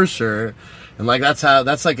tour shirt and like that's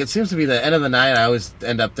like it seems to be the end of the night. I always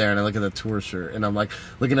end up there and I look at the tour shirt and I'm like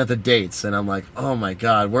looking at the dates and I'm like, oh my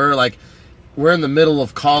god, we're in the middle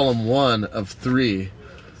of column 1 of 3.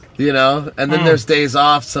 And then there's days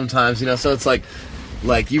off sometimes, so it's like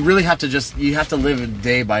you really have to you have to live it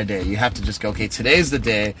day by day. You have to just go, okay, today's the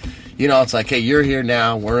day. It's like, hey, you're here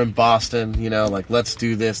now. We're in Boston. Let's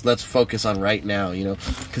do this. Let's focus on right now.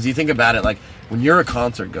 Because you think about it, like when you're a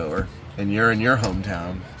concert goer and you're in your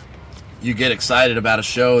hometown, you get excited about a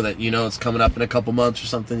show that it's coming up in a couple months or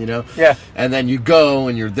something. Yeah. And then you go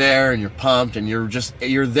and you're there and you're pumped and you're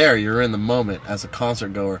there. You're in the moment as a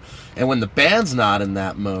concert goer. And when the band's not in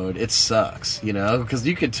that mode, it sucks. Because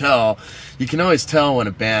you can always tell when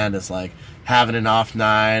a band is like having an off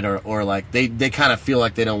night or like they kind of feel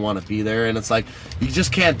like they don't want to be there, and it's like you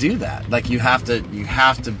just can't do that. Like you have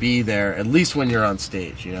to be there at least when you're on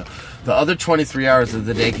stage. The other 23 hours of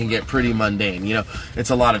the day can get pretty mundane. It's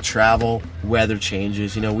a lot of travel, weather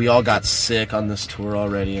changes. We all got sick on this tour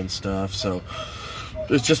already and stuff, so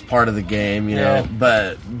it's just part of the game. Yeah.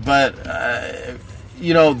 But the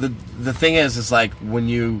thing is like when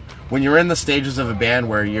you're in the stages of a band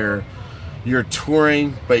where you're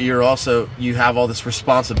touring, but you have all this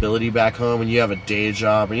responsibility back home, and you have a day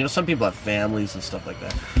job, and some people have families and stuff like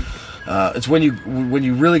that. It's when you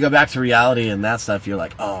really go back to reality and that stuff, you're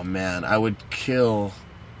like, oh man, I would kill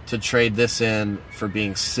to trade this in for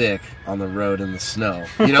being sick on the road in the snow.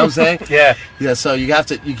 You know what I'm saying? Yeah. Yeah. So you have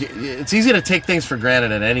to. It's easy to take things for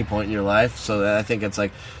granted at any point in your life. So I think it's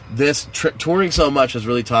like this touring so much has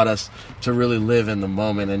really taught us to really live in the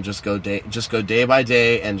moment and just go day by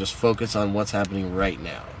day and just focus on what's happening right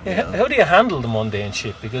now. Yeah. How do you handle the mundane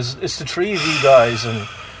shit? Because it's the 3 of you guys, and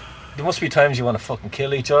there must be times you want to fucking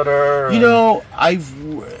kill each other. We're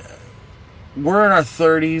in our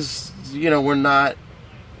 30s. We're not.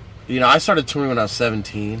 I started touring when I was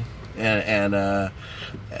 17, and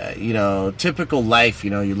typical life.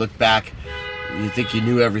 You look back, you think you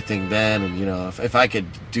knew everything then, and if I could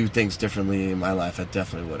do things differently in my life, I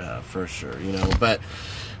definitely would have, for sure. But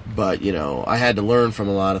I had to learn from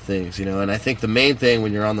a lot of things. And I think the main thing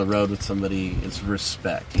when you're on the road with somebody is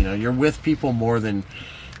respect. You're with people more than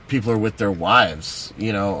people are with their wives,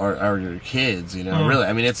 or your kids, really.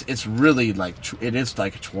 I mean, it's really like, it is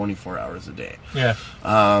like 24 hours a day. Yeah.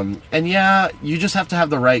 And yeah, you just have to have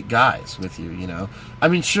the right guys with you, I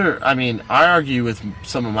mean, sure. I mean, I argue with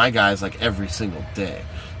some of my guys like every single day,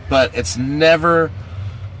 but it's never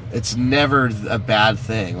a bad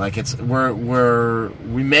thing. Like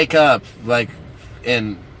we make up like,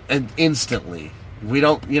 and instantly. We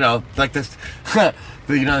don't, like this,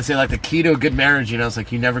 they say like the key to a good marriage, it's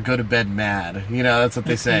like you never go to bed mad. That's what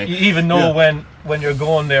they say. You even know when you're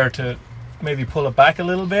going there to maybe pull it back a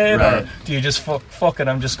little bit, right. Or do you just fuck it?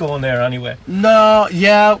 I'm just going there anyway. No,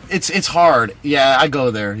 yeah, it's hard. Yeah, I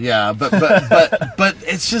go there. Yeah, but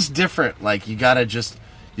it's just different. Like you gotta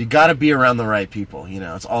be around the right people.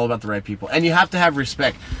 It's all about the right people, and you have to have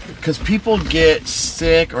respect because people get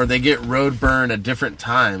sick or they get road burned at different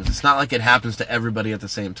times. It's not like it happens to everybody at the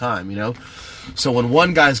same time. So when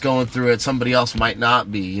one guy's going through it, somebody else might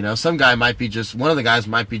not be. Some guy might be one of the guys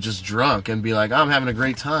might be just drunk and be like, oh, I'm having a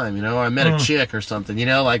great time. Or I met a chick or something.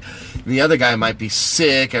 Like the other guy might be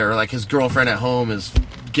sick or like his girlfriend at home is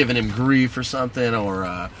giving him grief or something,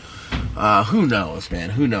 or who knows,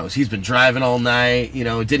 man? Who knows? He's been driving all night,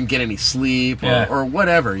 didn't get any sleep or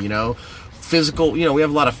whatever, Physical, we have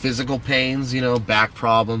a lot of physical pains, back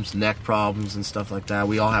problems, neck problems and stuff like that.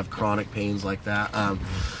 We all have chronic pains like that.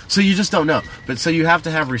 So you just don't know. But so you have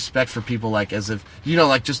to have respect for people, like as if,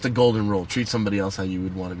 like just the golden rule, treat somebody else how you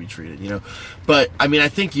would want to be treated, But I mean, I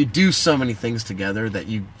think you do so many things together that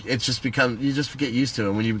you just get used to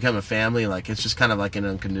it. When you become a family, like it's just kind of like an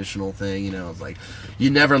unconditional thing, It's like you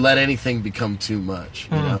never let anything become too much,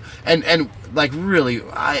 And like really,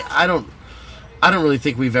 I don't really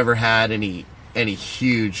think we've ever had any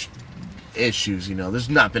huge issues. You know, there's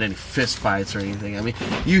not been any fist fights or anything. I mean,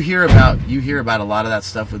 you hear about a lot of that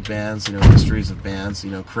stuff with bands. You know, histories of bands.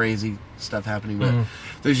 You know, crazy stuff happening, but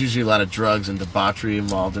there's usually a lot of drugs and debauchery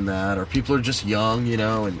involved in that, or people are just young, you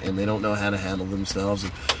know, and they don't know how to handle themselves,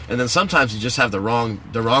 and then sometimes you just have the wrong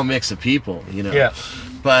mix of people, you know. Yeah.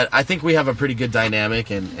 But I think we have a pretty good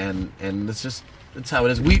dynamic, and it's how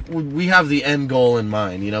it is. We have the end goal in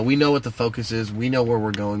mind, you know. We know what the focus is. We know where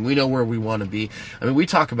we're going. We know where we want to be. I mean, we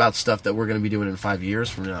talk about stuff that we're going to be doing in 5 years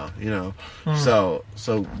from now, you know. So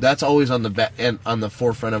that's always on the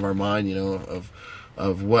forefront of our mind, you know,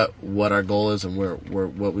 of what our goal is and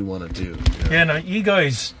what we want to do. You know? Yeah, now you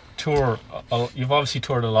guys tour. You've obviously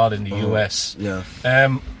toured a lot in the US. Yeah.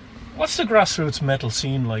 What's the grassroots metal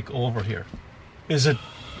scene like over here? Is there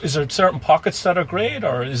certain pockets that are great,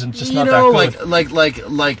 or is it just not that good?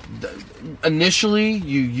 Like initially,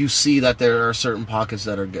 you see that there are certain pockets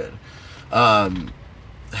that are good.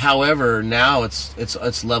 However, now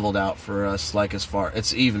it's leveled out for us. Like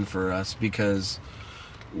it's even for us because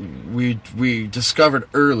we discovered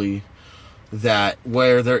early that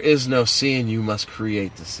where there is no scene, you must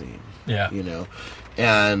create the scene. Yeah. You know,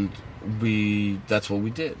 and that's what we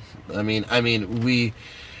did. I mean,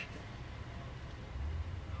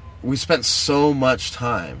 we spent so much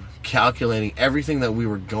time calculating everything that we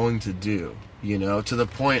were going to do, you know, to the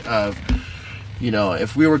point of, you know,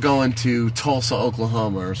 if we were going to Tulsa,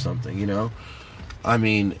 Oklahoma or something, you know, I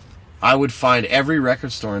mean, I would find every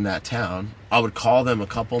record store in that town. I would call them a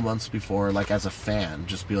couple months before, like as a fan,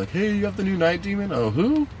 just be like, hey, you have the new Night Demon? Oh,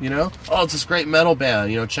 who? You know? Oh, it's this great metal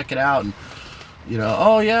band, you know, check it out. And, you know,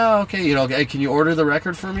 oh, yeah, okay, you know, hey, can you order the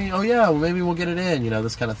record for me? Oh, yeah, well, maybe we'll get it in, you know,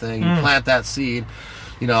 this kind of thing. You plant that seed.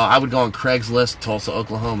 You know, I would go on Craigslist, Tulsa,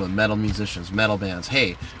 Oklahoma, metal musicians, metal bands.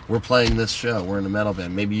 Hey, we're playing this show. We're in a metal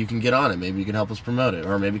band. Maybe you can get on it. Maybe you can help us promote it.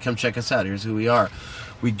 Or maybe come check us out. Here's who we are.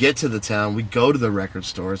 We get to the town. We go to the record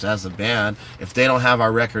stores as a band. If they don't have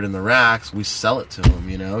our record in the racks, we sell it to them,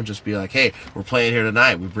 you know. Just be like, hey, we're playing here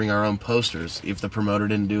tonight. We bring our own posters if the promoter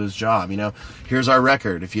didn't do his job, you know. Here's our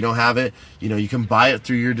record. If you don't have it, you know, you can buy it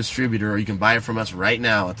through your distributor or you can buy it from us right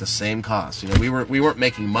now at the same cost. You know, we weren't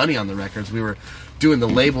making money on the records. We were doing the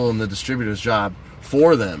label and the distributor's job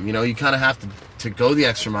for them. You know, you kind of have to go the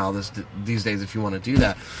extra mile these days if you want to do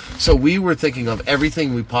that. So we were thinking of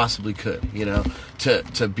everything we possibly could, you know,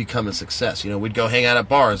 to become a success. You know, we'd go hang out at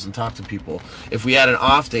bars and talk to people. If we had an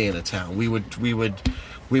off day in a town, we would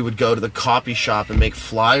go to the copy shop and make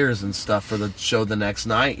flyers and stuff for the show the next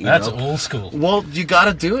night. That's old school. Well, you got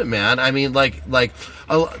to do it, man. I mean,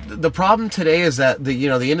 the problem today is that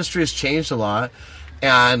the industry has changed a lot,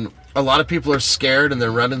 and a lot of people are scared and they're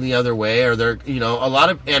running the other way, or they're, you know, a lot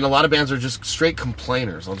of bands are just straight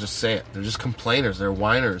complainers. I'll just say it. They're just complainers. They're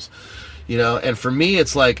whiners, you know. And for me,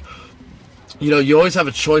 it's like, you know, you always have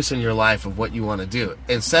a choice in your life of what you want to do.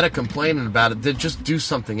 Instead of complaining about it, then just do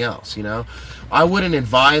something else, you know. I wouldn't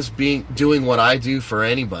advise doing what I do for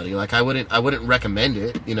anybody. Like I wouldn't recommend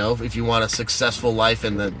it, you know, if you want a successful life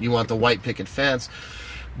and you want the white picket fence.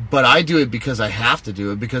 But I do it because I have to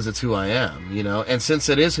do it, because it's who I am, you know. And since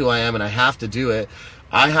it is who I am and I have to do it,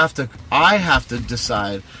 I have to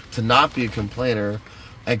decide to not be a complainer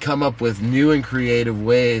and come up with new and creative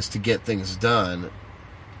ways to get things done,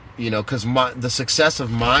 you know, because the success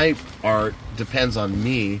of my art depends on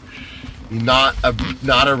me, not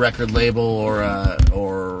a record label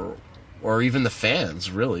or even the fans,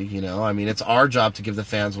 really, you know. I mean, it's our job to give the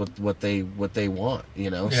fans what they want, you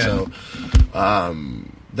know. Yeah. So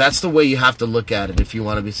that's the way you have to look at it if you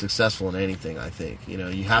want to be successful in anything, I think. You know,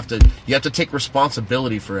 you have to take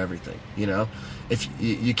responsibility for everything, you know. If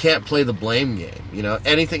you can't play the blame game, you know,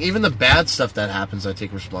 anything, even the bad stuff that happens, I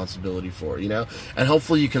take responsibility for, you know, and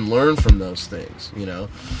hopefully you can learn from those things, you know.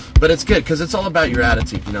 But it's good because it's all about your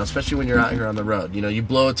attitude, you know, especially when you're out here on the road. You know, you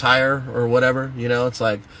blow a tire or whatever, you know, it's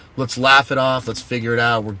like, let's laugh it off, let's figure it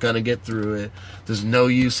out, we're gonna get through it. There's no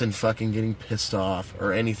use in fucking getting pissed off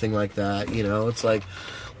or anything like that, you know. It's like,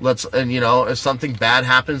 and you know, if something bad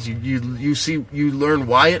happens, you learn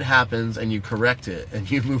why it happens and you correct it and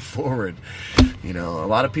you move forward. You know, a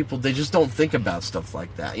lot of people, they just don't think about stuff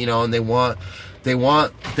like that, you know, and they want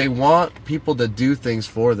people to do things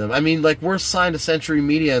for them. I mean, like, we're signed to Century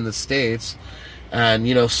Media in the States, and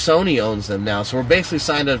you know, Sony owns them now, so we're basically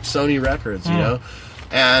signed to Sony Records, you know.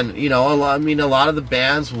 And you know, a lot of the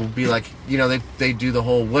bands will be like, you know, they do the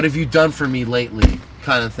whole "what have you done for me lately"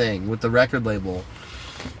 kind of thing with the record label.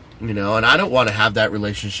 You know, and I don't want to have that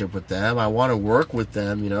relationship with them. I want to work with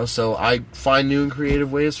them, you know, so I find new and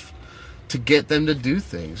creative ways to get them to do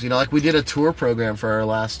things. You know, like we did a tour program for our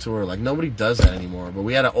last tour. Like, nobody does that anymore. But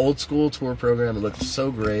we had an old school tour program that looked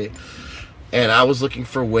so great. and I was looking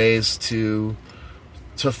for ways to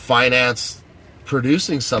finance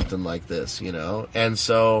producing something like this, you know. And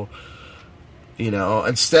so, you know,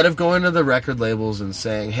 instead of going to the record labels and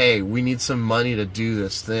saying, hey, we need some money to do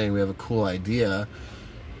this thing, we have a cool idea,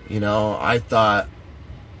 you know, I thought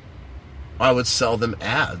I would sell them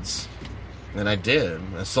ads. And I did.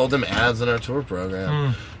 I sold them ads in our tour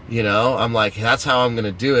program. You know, I'm like, that's how I'm going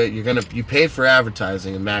to do it. You paid for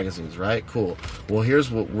advertising in magazines, right? Cool. Well,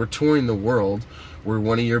 here's what we're touring the world. We're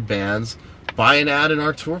one of your bands. Buy an ad in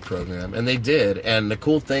our tour program. And they did. And the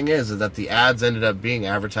cool thing is that the ads ended up being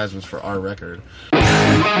advertisements for our record.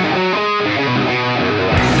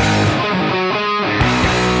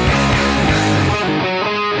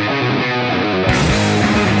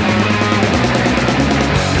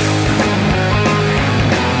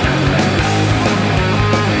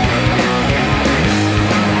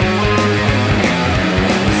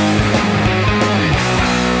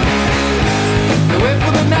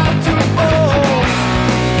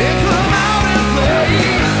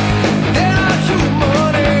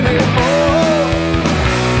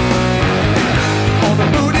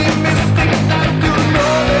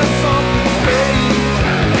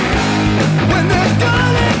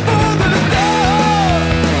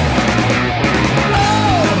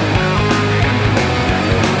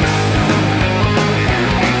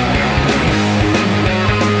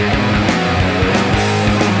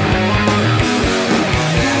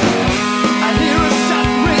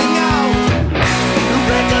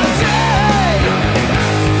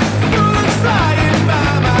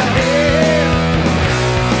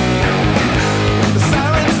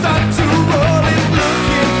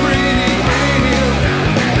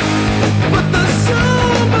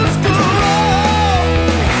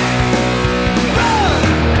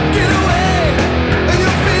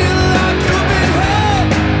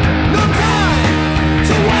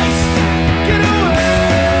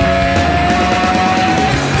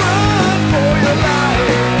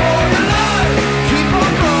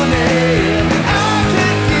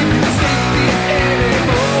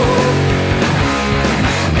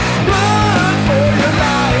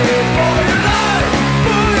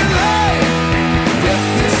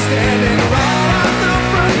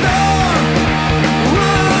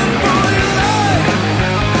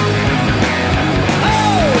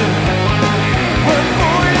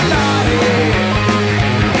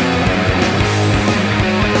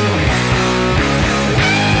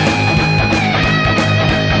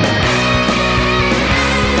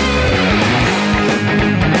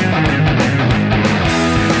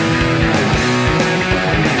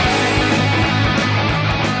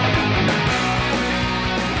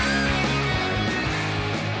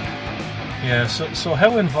 So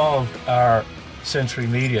how involved are Century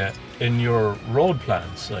Media in your road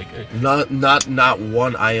plans? Like not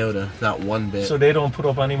one iota, not one bit. So they don't put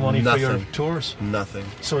up any money Nothing. for your tours? Nothing.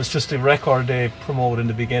 So it's just a record they promote in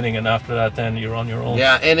the beginning, and after that, then you're on your own.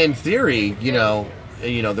 Yeah, and in theory, the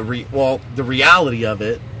reality of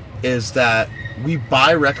it is that we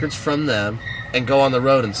buy records from them and go on the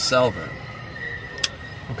road and sell them.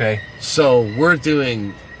 Okay. So we're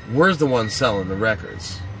the ones selling the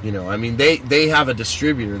records. You know, I mean, they have a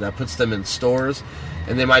distributor that puts them in stores,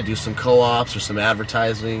 and they might do some co-ops or some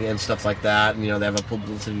advertising and stuff like that. And, you know, they have a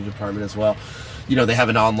publicity department as well. You know, they have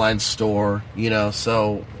an online store. You know,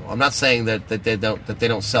 so I'm not saying that they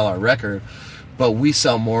don't sell our record, but we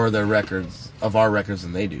sell more of our records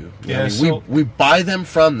than they do. Yeah, I mean, we buy them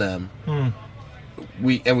from them.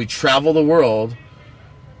 We travel the world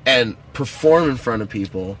and perform in front of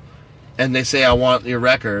people. And they say, I want your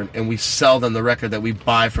record, and we sell them the record that we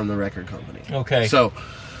buy from the record company. Okay. So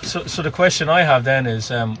the question I have then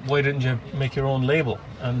is, why didn't you make your own label?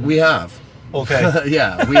 And we have. Okay.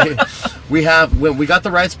 Yeah, we have. When we got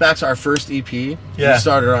the rights back to our first EP, we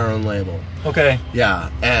started our own label. Okay.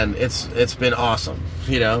 Yeah, and it's been awesome,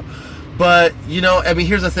 you know. But, you know, I mean,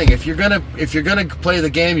 here's the thing: if you're gonna play the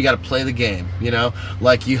game, you got to play the game. You know,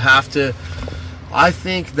 like you have to. I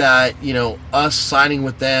think that, you know, us signing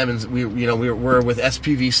with them, and we're with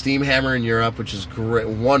SPV Steamhammer in Europe, which is great,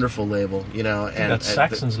 wonderful label, you know, and that's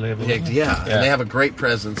Saxon's label. Yeah, and they have a great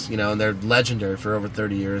presence, you know, and they're legendary for over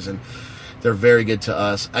 30 years, and they're very good to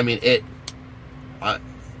us. I mean, it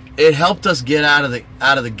helped us get out of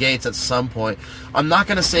the gates at some point. I'm not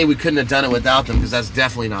going to say we couldn't have done it without them, because that's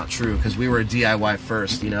definitely not true, because we were a DIY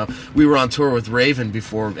first, you know. We were on tour with Raven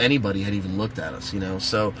before anybody had even looked at us, you know.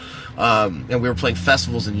 So, and we were playing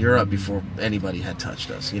festivals in Europe before anybody had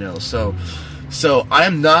touched us, you know. So I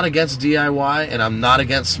am not against DIY, and I'm not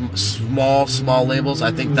against small labels.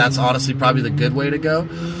 I think that's honestly probably the good way to go.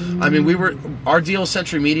 I mean, our deal with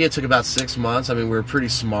Century Media took about 6 months. I mean, we were pretty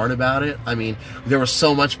smart about it. I mean, there was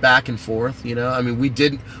so much back and forth, you know. I mean,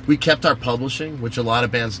 we kept our publishing, which a lot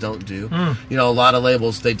of bands don't do. You know, a lot of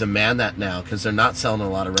labels, they demand that now because they're not selling a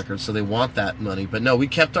lot of records, so they want that money. But no, we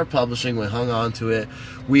kept our publishing. We hung on to it.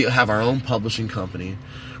 We have our own publishing company.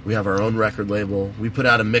 We have our own record label. We put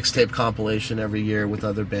out a mixtape compilation every year with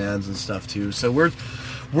other bands and stuff too. So we're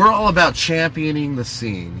all about championing the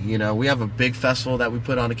scene. You know, we have a big festival that we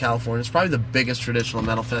put on in California. It's probably the biggest traditional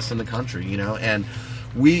metal fest in the country, you know, and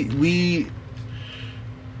we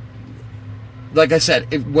like I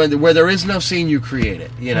said, where there is no scene, you create it,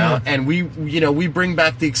 you know, and we bring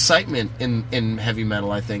back the excitement in heavy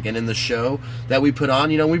metal, I think, and in the show that we put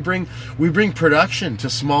on, you know, we bring production to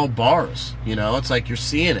small bars, you know, it's like you're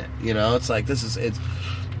seeing it, you know, it's like we're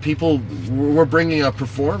bringing a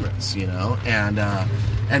performance, you know,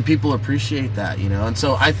 and people appreciate that, you know, and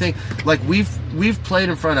so I think like we've played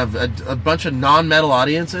in front of a bunch of non-metal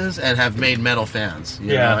audiences and have made metal fans,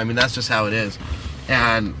 you know? I mean, that's just how it is,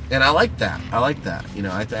 and I like that, you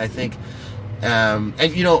know, I think,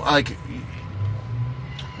 and you know, like,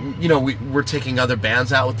 you know, we're taking other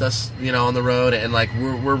bands out with us, you know, on the road, and like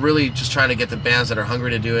we're really just trying to get the bands that are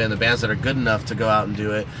hungry to do it and the bands that are good enough to go out and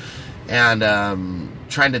do it, and I'm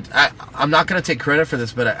not going to take credit for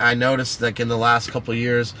this, but I noticed like in the last couple of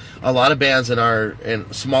years, a lot of bands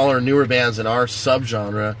in smaller, newer bands in our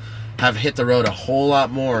subgenre have hit the road a whole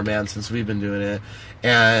lot more, man, since we've been doing it.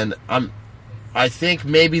 And I think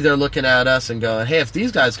maybe they're looking at us and going, hey, if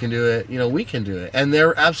these guys can do it, you know, we can do it. And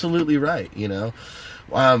they're absolutely right, you know.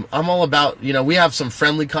 I'm all about, you know, we have some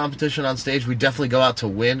friendly competition on stage. We definitely go out to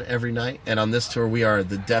win every night. And on this tour, we are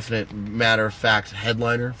the definite matter-of-fact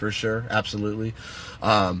headliner for sure. Absolutely.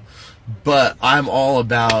 But I'm all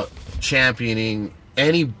about championing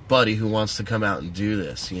anybody who wants to come out and do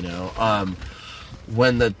this, you know.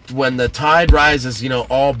 When the tide rises, you know,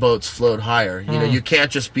 all boats float higher. You know, you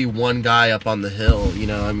can't just be one guy up on the hill, you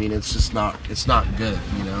know. I mean, it's not good,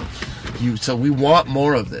 you know. So we want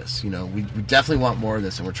more of this, you know. We definitely want more of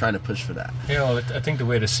this, and we're trying to push for that. You know, I think the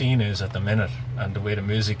way the scene is at the minute, and the way the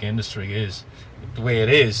music industry is, the way it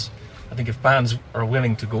is, I think if bands are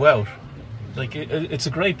willing to go out, like it's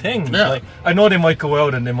a great thing. Yeah. Like, I know they might go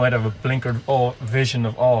out and they might have a blinkered vision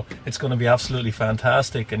of it's going to be absolutely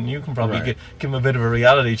fantastic, and you can probably give them a bit of a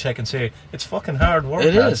reality check and say it's fucking hard work.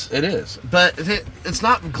 It is, but it's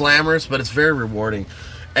not glamorous, but it's very rewarding.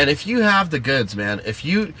 And if you have the goods, man, if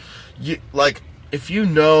you're in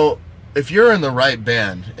the right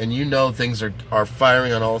band and you know things are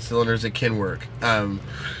firing on all cylinders, it can work.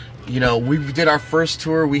 You know, we did our first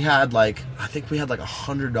tour. I think we had like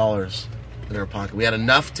 $100 in our pocket. We had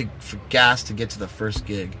enough for gas to get to the first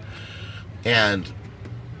gig, and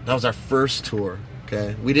that was our first tour.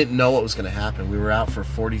 Okay, we didn't know what was going to happen. We were out for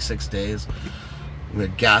 46 days. We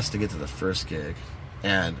had gas to get to the first gig,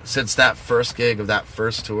 and since that first gig of that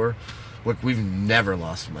first tour, we've never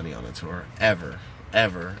lost money on a tour ever.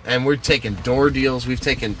 And we're taking door deals. We've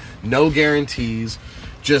taken no guarantees,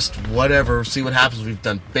 just whatever. See what happens. We've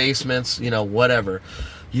done basements, you know, whatever.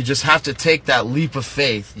 You just have to take that leap of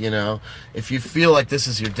faith, you know. If you feel like this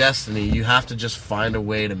is your destiny, you have to just find a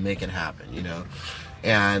way to make it happen, you know.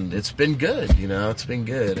 And it's been good, you know. It's been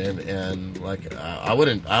good, and like I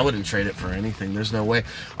wouldn't trade it for anything. There's no way.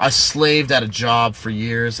 I slaved at a job for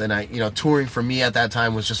years, and touring for me at that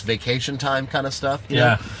time was just vacation time kind of stuff, you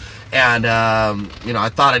know? And you know, I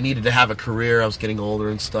thought I needed to have a career. I was getting older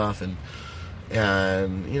and stuff, and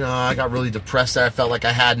you know, I got really depressed there. I felt like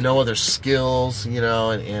I had no other skills, you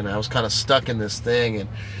know, and I was kind of stuck in this thing, and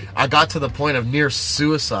I got to the point of near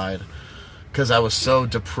suicide because I was so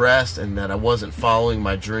depressed and that I wasn't following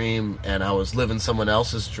my dream and I was living someone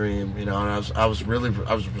else's dream, you know, and I was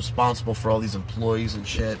responsible for all these employees and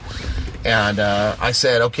shit. And I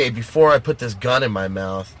said, okay, before I put this gun in my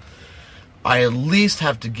mouth, I at least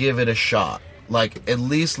have to give it a shot. Like, at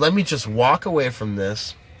least let me just walk away from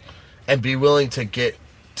this and be willing to get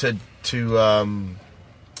to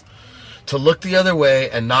look the other way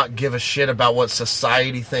and not give a shit about what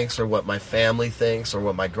society thinks or what my family thinks or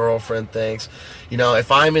what my girlfriend thinks. You know,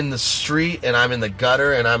 if I'm in the street and I'm in the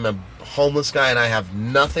gutter and I'm a homeless guy and I have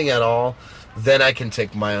nothing at all, then I can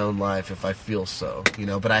take my own life if I feel so, you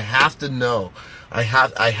know. But I have to know, I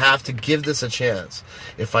have to give this a chance.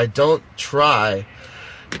 If I don't try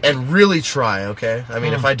and really try, okay? I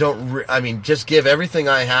mean, if I don't, just give everything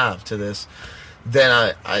I have to this,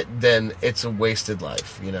 then then it's a wasted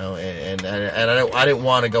life, you know. And I didn't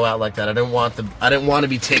want to go out like that. I didn't want to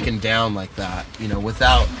be taken down like that, you know,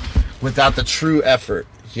 without the true effort,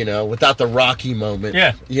 you know, without the Rocky moment,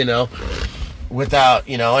 you know. without,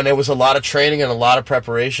 you know, and it was a lot of training and a lot of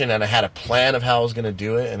preparation, and I had a plan of how I was going to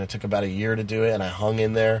do it, and it took about a year to do it, and I hung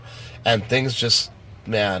in there, and things just,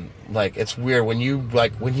 man, like, it's weird when you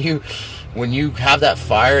have that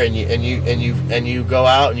fire and you go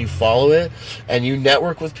out and you follow it and you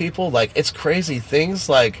network with people, like, it's crazy. Things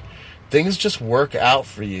just work out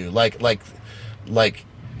for you.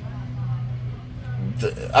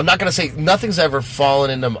 I'm not going to say nothing's ever fallen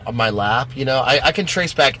into my lap, you know. I can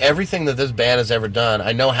trace back everything that this band has ever done.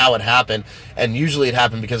 I know how it happened, and usually it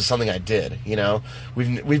happened because of something I did, you know.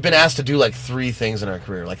 We've been asked to do like 3 things in our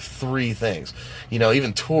career, like 3 things, you know,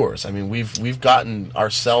 even tours. I mean, we've gotten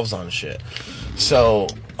ourselves on shit. So,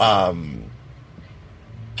 I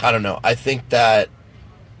don't know. I think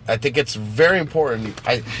it's very important.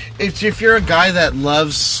 If you're a guy that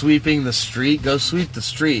loves sweeping the street, go sweep the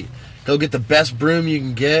street. Go get the best broom you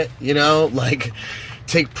can get, you know, like,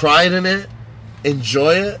 take pride in it,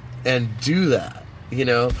 enjoy it, and do that, you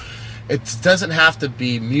know. It doesn't have to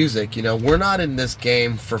be music, you know. We're not in this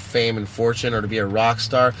game for fame and fortune or to be a rock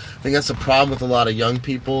star. I think that's the problem with a lot of young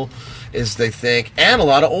people, is they think, and a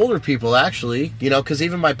lot of older people, actually, you know, because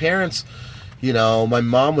even my parents, you know, my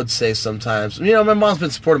mom would say sometimes, you know, my mom's been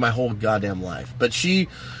supporting my whole goddamn life, but she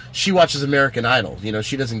watches American Idol. You know,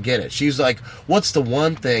 she doesn't get it. She's like, what's the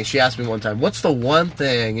one thing, she asked me one time, what's the one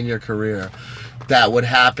thing in your career that would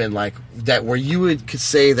happen, like, that where you would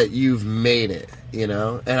say that you've made it, you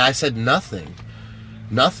know? And I said, nothing,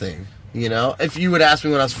 you know? If you would ask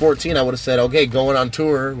me when I was 14, I would have said, okay, going on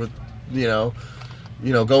tour with, you know,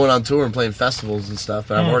 going on tour and playing festivals and stuff,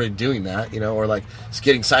 but I'm already doing that, you know, or like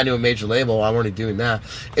getting signed to a major label, I'm already doing that.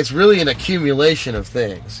 It's really an accumulation of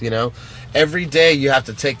things, you know? Every day you have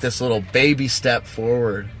to take this little baby step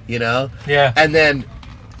forward, you know? Yeah. And then,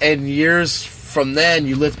 and years from then,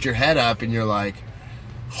 you lift your head up and you're like,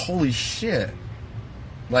 holy shit.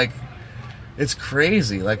 Like, it's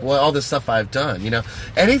crazy, like, what all this stuff I've done, you know?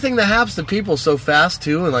 Anything that happens to people so fast,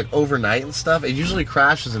 too, and, like, overnight and stuff, it usually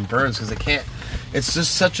crashes and burns because it's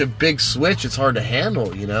just such a big switch, it's hard to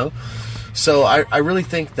handle, you know? So I really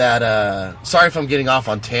think that, sorry if I'm getting off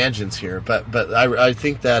on tangents here, but I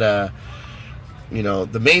think that, you know,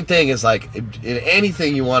 the main thing is, like, in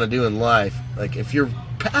anything you want to do in life, like, if you're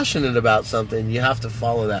passionate about something, you have to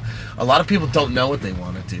follow that. A lot of people don't know what they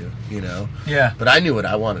want to do, you know? Yeah. But I knew what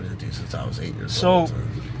I wanted to do since I was 8 years old. So,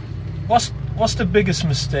 what's the biggest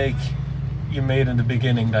mistake you made in the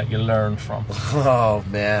beginning that you learned from? Oh,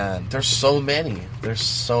 man. There's so many. There's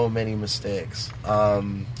so many mistakes.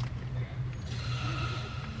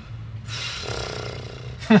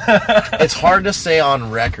 It's hard to say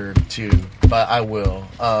on record, too, but I will.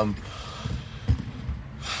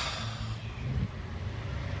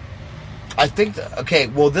 I think, okay,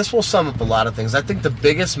 well, this will sum up a lot of things. I think the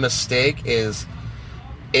biggest mistake is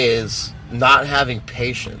not having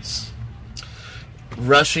patience.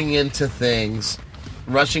 Rushing into things,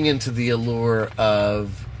 rushing into the allure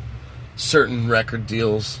of certain record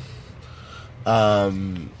deals,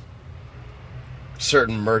 certain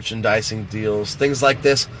merchandising deals, things like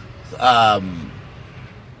this.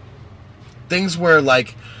 Things where,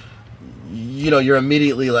 like, you know, you're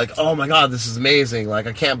immediately like, oh my God, this is amazing. Like,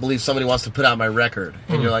 I can't believe somebody wants to put out my record.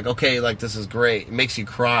 And you're like, okay, like, this is great. It makes you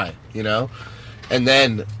cry, you know? And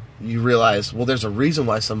then you realize, well, there's a reason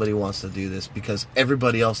why somebody wants to do this, because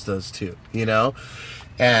everybody else does too, you know?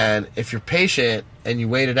 And if you're patient and you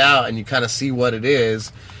wait it out and you kind of see what it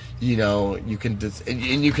is, you know, you can,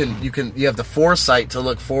 and you have the foresight to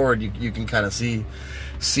look forward. You can kind of see,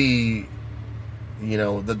 you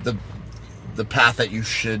know, the path that you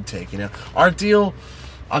should take, you know. Our deal,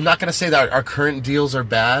 I'm not going to say that our current deals are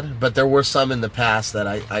bad, but there were some in the past that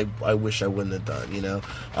I wish I wouldn't have done, you know.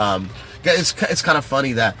 It's kind of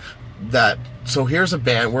funny that so here's a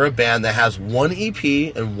band, we're a band that has one EP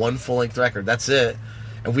and one full-length record, that's it,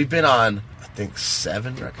 and we've been on, I think,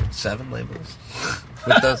 7 labels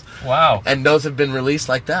with those. Wow. And those have been released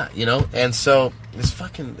like that, you know. And so it's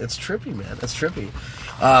trippy, man. It's trippy.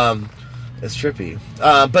 It's trippy.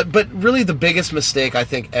 But really the biggest mistake I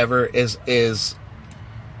think ever is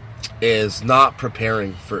not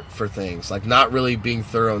preparing for things, like not really being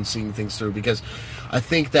thorough and seeing things through, because I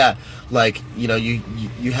think that, like, you know,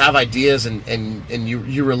 you have ideas and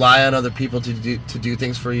you rely on other people to do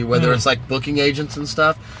things for you, whether it's like booking agents and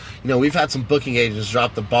stuff. You know, we've had some booking agents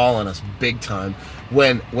drop the ball on us big time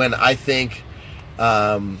when I think,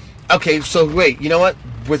 okay, so wait, you know what?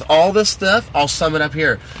 With all this stuff, I'll sum it up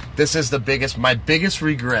here. This is my biggest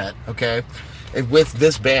regret, okay, with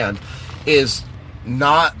this band is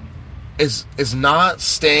not is not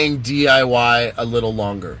staying DIY a little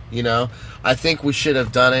longer, you know? I think we should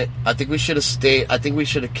have done it. I think we should have stayed. I think we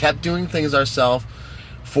should have kept doing things ourselves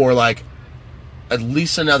for like at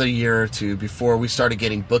least another year or two before we started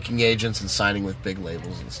getting booking agents and signing with big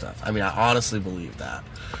labels and stuff. I mean, I honestly believe that,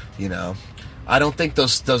 you know? I don't think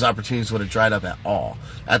those opportunities would have dried up at all.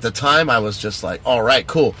 At the time, I was just like, all right,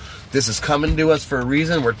 cool. This is coming to us for a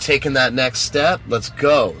reason. We're taking that next step. Let's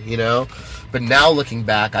go, you know? But now looking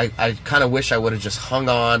back, I kind of wish I would have just hung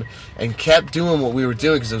on and kept doing what we were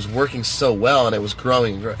doing because it was working so well and it was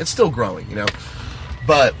growing. It's still growing, you know?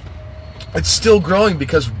 But it's still growing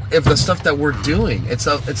because of the stuff that we're doing. It's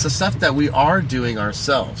the stuff that we are doing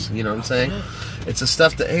ourselves. You know what I'm saying? It's the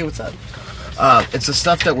stuff that, hey, what's up? It's the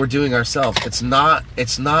stuff that we're doing ourselves. It's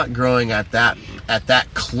not growing at that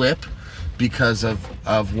clip because of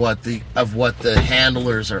what the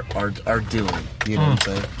handlers are doing. You know what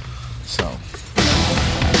I'm saying? So.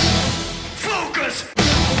 Focus.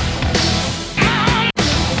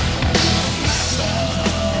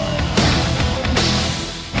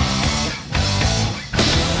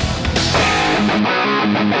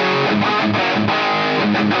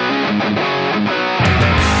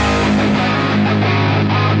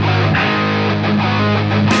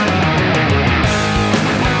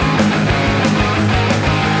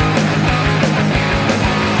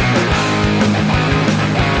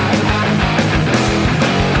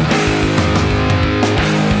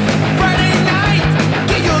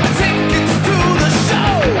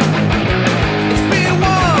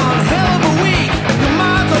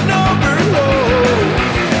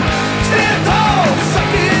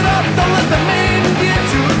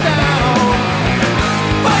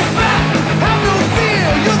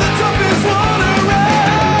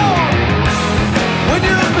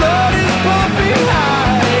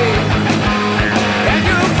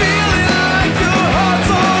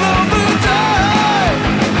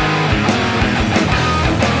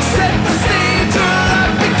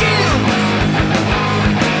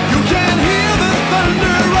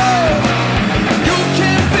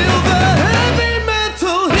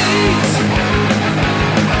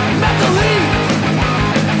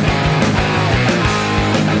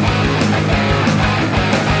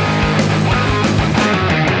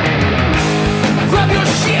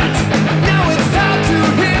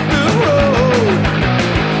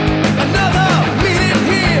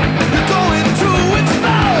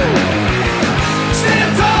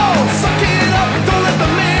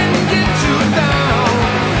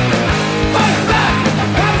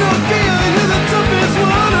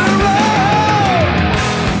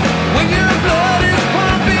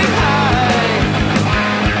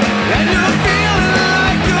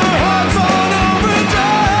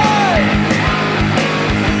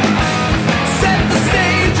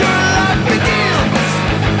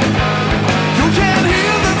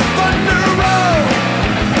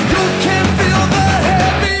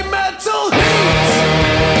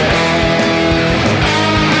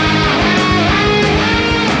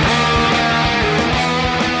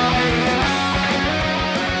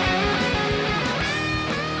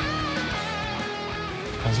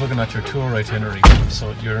 At your tour itinerary,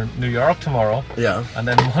 so you're in New York tomorrow, yeah, and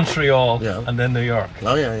then Montreal, yeah, and then New York.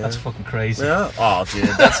 Oh yeah, that's fucking crazy. Yeah, oh dude,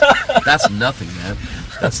 that's nothing, man.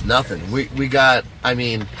 That's nothing. We got, I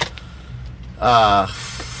mean,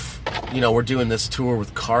 you know, we're doing this tour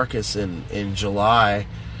with Carcass in July.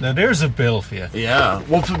 Now there's a bill for you. Yeah,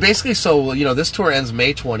 well, basically, so you know, this tour ends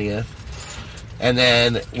May 20th, and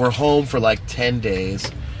then we're home for like 10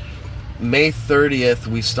 days. May 30th,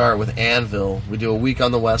 we start with Anvil. We do a week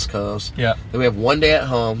on the West Coast. Yeah. Then we have 1 day at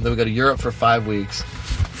home. Then we go to Europe for 5 weeks.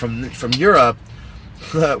 From Europe,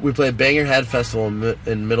 we play Bang Your Head Festival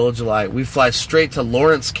in middle of July. We fly straight to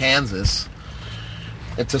Lawrence, Kansas,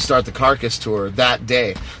 and to start the Carcass tour that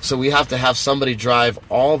day. So we have to have somebody drive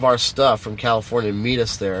all of our stuff from California and meet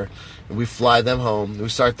us there. And we fly them home. We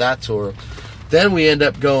start that tour. Then we end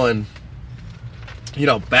up going, you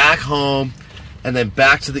know, back home, and then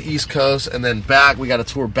back to the East Coast, and then back. We got a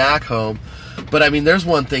tour back home. But, I mean, there's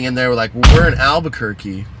one thing in there, like, we're in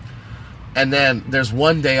Albuquerque, and then there's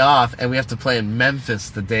 1 day off, and we have to play in Memphis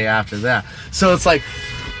the day after that. So it's like,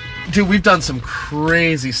 dude, we've done some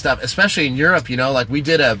crazy stuff, especially in Europe, you know? Like, we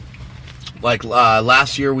did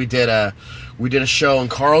last year we did a show in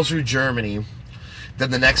Karlsruhe, Germany. Then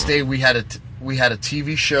the next day we had a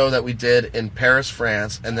TV show that we did in Paris,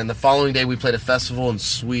 France, and then the following day we played a festival in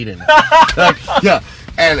Sweden. Yeah,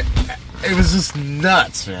 and It was just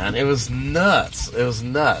nuts, man. It was nuts.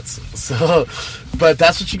 So, but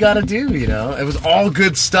that's what you got to do, you know. It was all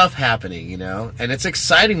good stuff happening, you know, and it's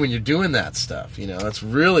exciting when you're doing that stuff, you know. It's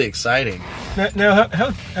really exciting. Now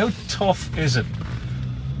how tough is it?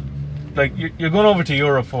 Like, you're going over to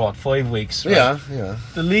Europe for what, 5 weeks? Right? Yeah.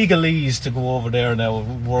 The legalese to go over there now,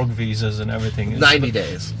 work visas and everything. 90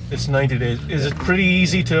 days. It's 90 days. Is it pretty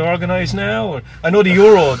easy to organise now? Or, I know the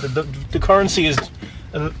euro, the currency is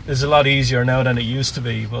a lot easier now than it used to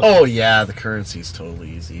be. But Oh yeah, the currency's totally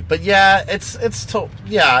easy. But yeah, it's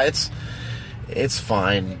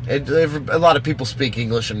fine. A lot of people speak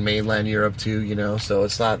English in mainland Europe too, you know. So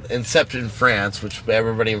it's not, except in France, which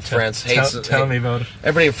everybody in France hates. Tell me about it.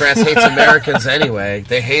 Everybody in France hates Americans anyway.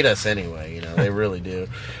 They hate us anyway, you know. They really do.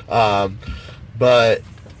 But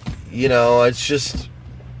you know, it's just,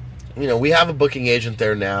 you know, we have a booking agent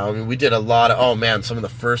there now. I mean, we did a lot of. Oh man, some of the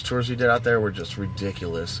first tours we did out there were just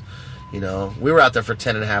ridiculous. You know, we were out there for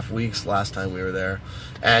 10.5 weeks last time we were there.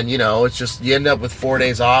 And, you know, it's just, you end up with 4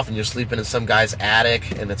 days off and you're sleeping in some guy's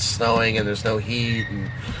attic and it's snowing and there's no heat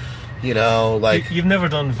and, you know, like... You've never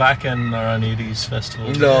done Wacken or any of these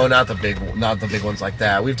festivals? No, not the big ones like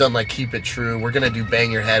that. We've done, like, Keep It True. We're going to do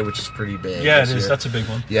Bang Your Head, which is pretty big. Yeah, it is. That's a big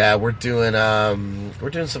one. Yeah, we're doing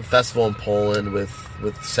some festival in Poland with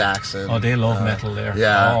Saxon. Oh, they love metal there.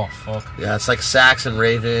 Yeah. Oh, fuck. Yeah, it's like Saxon,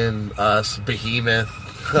 Raven, us, Behemoth,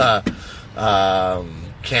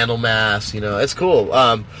 Candlemass, you know, it's cool.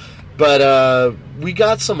 But we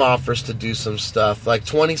got some offers to do some stuff. Like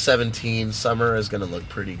 2017 summer is going to look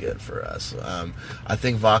pretty good for us. I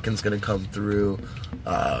think Wacken's going to come through.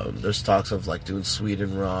 There's talks of like doing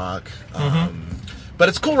Sweden Rock. But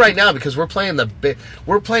it's cool right now because we're playing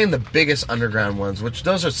the biggest underground ones, which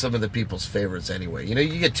those are some of the people's favorites anyway. You know,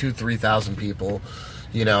 you get 2,000-3,000 people,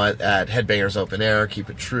 you know, at Headbangers Open Air, Keep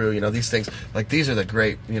It True, you know, these things, like, these are the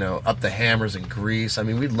great, you know, Up the Hammers in Greece. I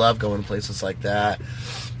mean, we love going to places like that.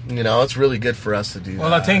 You know, it's really good for us to do that.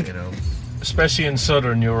 Well, I think, you know, especially in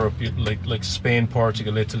Southern Europe, like Spain,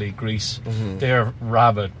 Portugal, Italy, Greece, they're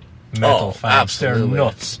rabid metal fans. Absolutely. They're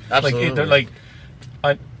nuts. Absolutely.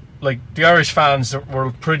 Like the Irish fans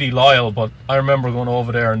were pretty loyal, but I remember going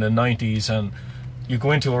over there in the 90s and you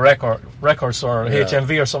go into a record store,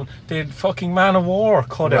 HMV or something, they had fucking Man of War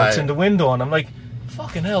cutouts in the window, and I'm like,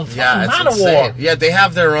 fucking hell, fucking Man of War. Yeah, they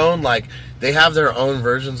have their own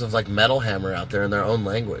versions of like Metal Hammer out there in their own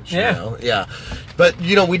language. Yeah. You know? Yeah. But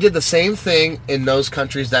you know, we did the same thing in those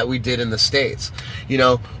countries that we did in the States. You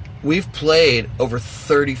know, we've played over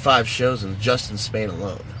 35 shows just in Spain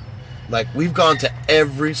alone. Like, we've gone to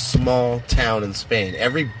every small town in Spain,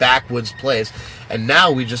 every backwoods place, and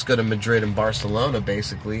now we just go to Madrid and Barcelona,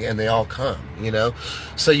 basically, and they all come, you know?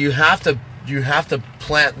 So you have to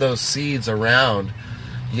plant those seeds around,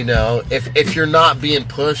 you know, if you're not being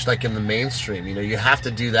pushed, like, in the mainstream, you know, you have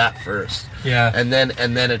to do that first. Yeah. And then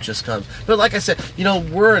it just comes. But like I said, you know,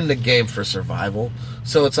 we're in the game for survival.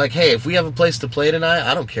 So it's like, hey, if we have a place to play tonight,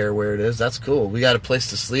 I don't care where it is. That's cool. We got a place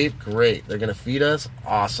to sleep. Great. They're going to feed us.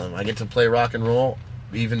 Awesome. I get to play rock and roll.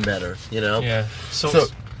 Even better, you know? Yeah. So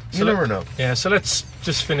you never know. Yeah, so let's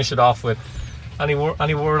just finish it off with any word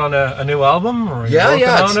on a new album? Or are you Yeah, working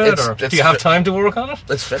yeah, on it's- it? Or it's- do you have time to work on it?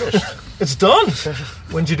 It's finished. It's done.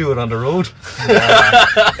 When'd you do it, on the road?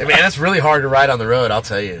 Hey, man, it's really hard to ride on the road, I'll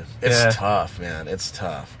tell you. It's Yeah. tough, man. It's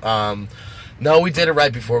tough. No, we did it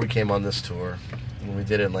right before we came on this tour. We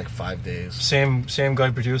did it in like 5 days. Same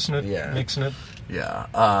guy producing it, Yeah. mixing it. Yeah.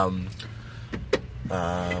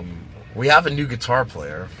 We have a new guitar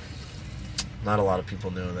player. Not a lot of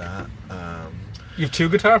people know that. You have two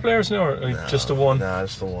guitar players now, or just the one? No,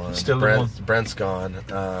 just the one. Still the one. Brent's gone.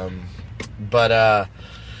 But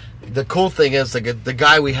the cool thing is, the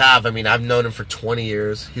guy we have, I mean, I've known him for 20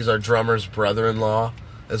 years. He's our drummer's brother-in-law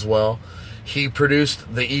as well. He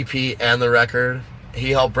produced the EP and the record.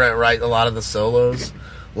 He helped Brent write a lot of the solos.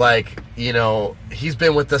 Like, you know, he's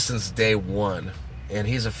been with us since day one. And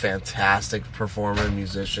he's a fantastic performer and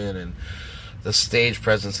musician, and the stage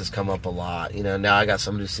presence has come up a lot. You know, now I got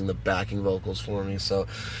somebody to sing the backing vocals for me, so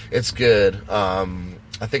it's good. I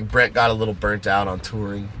think Brent got a little burnt out on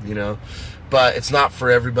touring, you know, but it's not for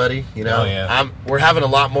everybody, you know. Oh, yeah. We're having a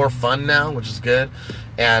lot more fun now, which is good,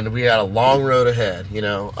 and we got a long road ahead, you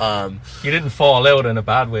know. You didn't fall out in a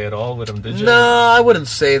bad way at all with him, did you? No, I wouldn't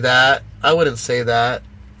say that. I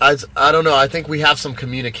don't know. I think we have some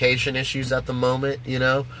communication issues at the moment, you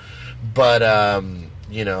know, but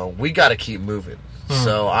you know, we got to keep moving.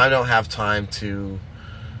 So I don't have time to,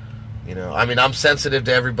 you know, I mean, I'm sensitive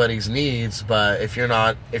to everybody's needs, but if you're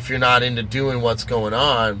not into doing what's going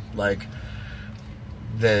on, like,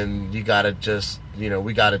 then you gotta just,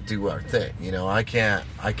 we gotta do our thing. I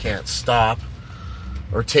can't stop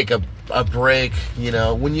or take a break.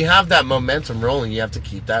 When you have that momentum rolling, you have to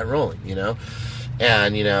keep that rolling.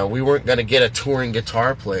 And we weren't gonna get a touring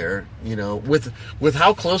guitar player. With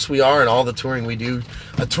how close we are and all the touring we do,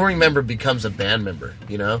 a touring member becomes a band member.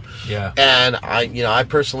 Yeah. And I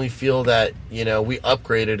personally feel that we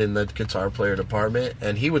upgraded in the guitar player department,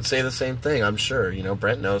 and he would say the same thing. I'm sure.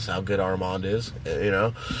 Brent knows how good Armand is.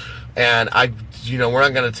 And we're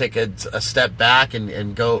not going to take a step back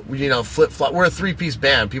and go, flip flop. We're a 3-piece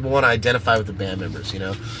band. People want to identify with the band members.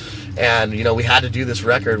 And we had to do this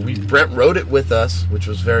record. Brent wrote it with us, which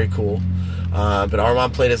was very cool. But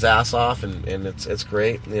Armand played his ass off, and it's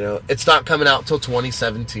great. It's not coming out till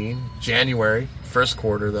 2017, January, first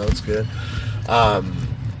quarter though. It's good.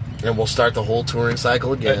 And we'll start the whole touring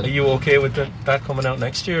cycle again. Are you okay with that coming out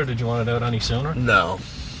next year, or did you want it out any sooner? No,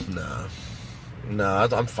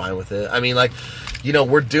 I'm fine with it. I mean,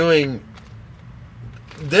 we're doing...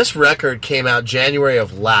 This record came out January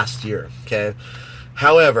of last year, okay?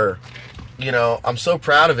 However, I'm so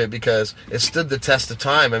proud of it because it stood the test of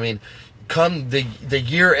time. I mean, come the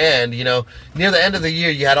year end, near the end of the year,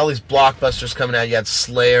 you had all these blockbusters coming out. You had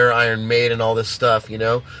Slayer, Iron Maiden, all this stuff,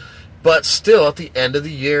 But still, at the end of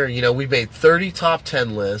the year, we made 30 top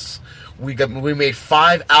 10 lists. We made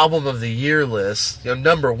 5 album of the year lists,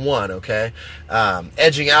 number 1, okay?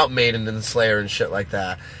 Edging out Maiden and Slayer and shit like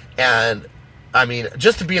that. And, I mean,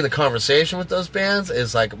 just to be in the conversation with those bands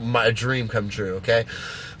is like my dream come true, okay?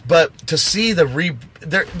 But to see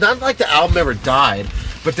not like the album ever died,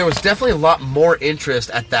 but there was definitely a lot more interest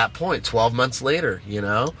at that point, 12 months later,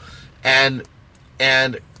 And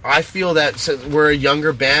I feel that since we're a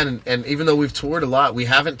younger band, and even though we've toured a lot, we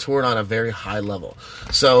haven't toured on a very high level.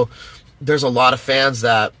 So there's a lot of fans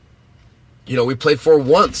that, we played for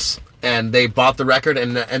once, and they bought the record,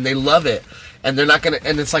 and they love it. And they're not going to...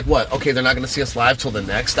 And it's like, what? Okay, they're not going to see us live till the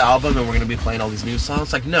next album, and we're going to be playing all these new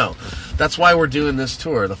songs? Like, no. That's why we're doing this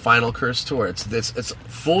tour, the Final Curse Tour. It's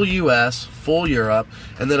full U.S., full Europe,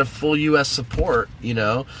 and then a full U.S. support,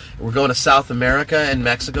 We're going to South America and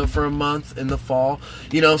Mexico for a month in the fall.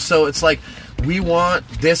 So it's like, we want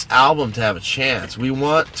this album to have a chance. We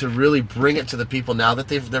want to really bring it to the people now that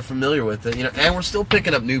they're familiar with it, and we're still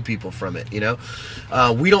picking up new people from it, We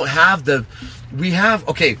don't have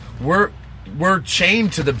we're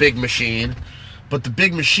chained to the big machine, but the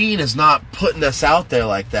big machine is not putting us out there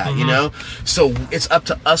like that, So it's up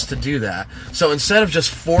to us to do that. So instead of just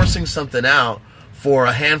forcing something out for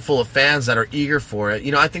a handful of fans that are eager for it,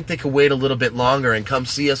 I think they could wait a little bit longer and come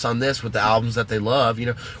see us on this with the albums that they love.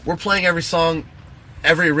 We're playing every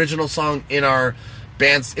original song in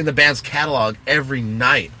the band's catalog every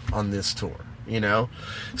night on this tour,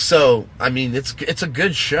 So, I mean, it's a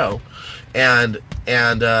good show. And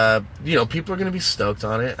people are going to be stoked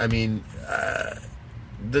on it. I mean,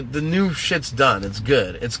 the new shit's done. It's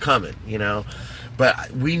good. It's coming,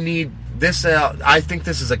 But we need this out. I think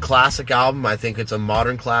this is a classic album. I think it's a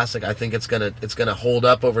modern classic. I think it's gonna hold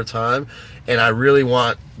up over time. And I really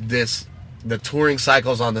want the touring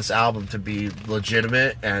cycles on this album to be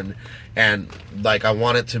legitimate and like I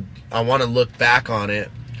want to look back on it.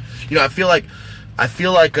 I feel like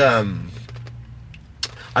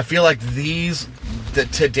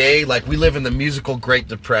today, like, we live in the musical Great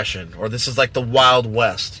Depression, or this is like the Wild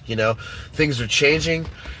West, Things are changing,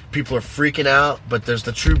 people are freaking out, but there's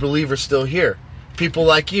the true believers still here. People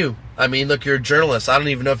like you. I mean, look, you're a journalist. I don't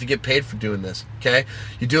even know if you get paid for doing this, okay?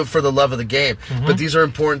 You do it for the love of the game. Mm-hmm. But these are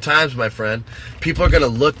important times, my friend. People are going to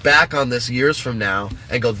look back on this years from now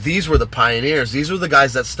and go, these were the pioneers. These were the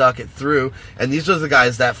guys that stuck it through, and these are the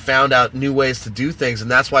guys that found out new ways to do things, and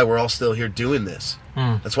that's why we're all still here doing this.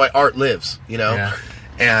 That's why art lives, Yeah.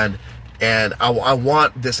 And I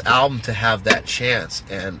want this album to have that chance,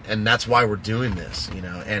 and that's why we're doing this,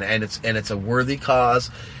 and it's a worthy cause.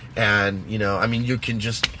 And I mean, you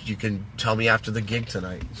can tell me after the gig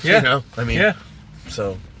tonight. Yeah. I mean, yeah.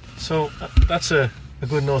 So that's a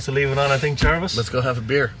good note to leave it on, I think, Jarvis. Let's go have a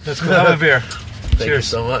beer. Let's go have a beer. Thank you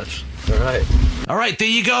so much. All right, there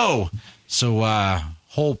you go. So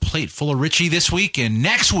whole plate full of Richie this week, and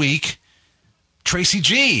next week, Tracy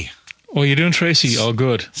G. Oh, you're doing Tracy? Oh,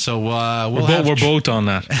 good. So we're both on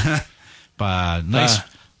that.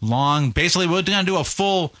 Long. Basically, we're going to do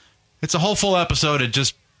it's a whole full episode of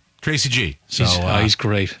just Tracy G. So he's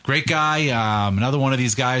great. Great guy. Another one of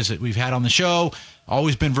these guys that we've had on the show.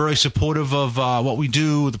 Always been very supportive of what we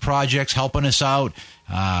do, the projects, helping us out.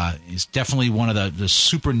 He's definitely one of the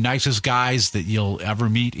super nicest guys that you'll ever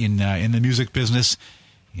meet in the music business.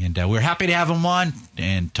 And we're happy to have him on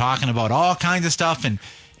and talking about all kinds of stuff. And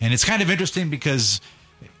it's kind of interesting because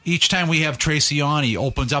each time we have Tracy on, he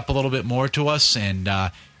opens up a little bit more to us, and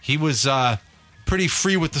he was pretty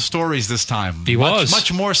free with the stories this time. He was.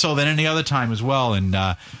 Much more so than any other time as well, and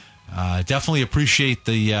definitely appreciate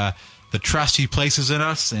the trust he places in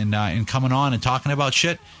us and in coming on and talking about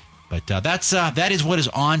shit. But that is what is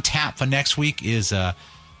on tap for next week is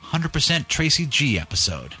 100% Tracy G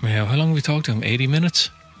episode. Yeah, how long have we talked to him? 80 minutes?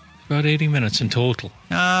 About 80 minutes in total.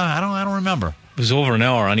 I don't remember. It was over an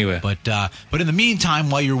hour anyway. But in the meantime,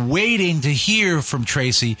 while you're waiting to hear from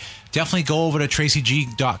Tracy, definitely go over to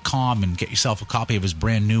tracyg.com and get yourself a copy of his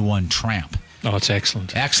brand new one, Tramp. Oh, it's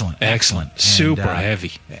excellent. Excellent. Super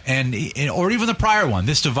heavy. And or even the prior one,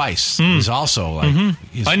 This Device, is also like...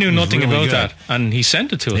 I knew nothing really about good. that, and he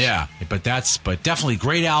sent it to us. Yeah, but definitely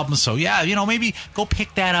great album. So yeah, maybe go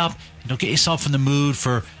pick that up. Get yourself in the mood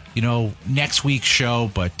for next week's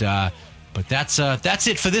show. But that's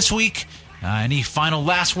it for this week. Any final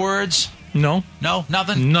last words? No,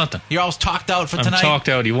 nothing. You're all talked out for tonight. I'm talked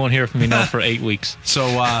out. You won't hear from me now for 8 weeks. So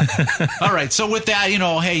all right. So with that,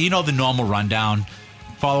 hey, the normal rundown.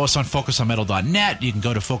 Follow us on FocusOnMetal.net. You can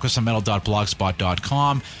go to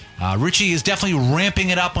FocusOnMetal.blogspot.com. Richie is definitely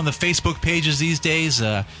ramping it up on the Facebook pages these days.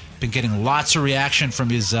 Been getting lots of reaction from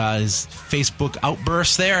his Facebook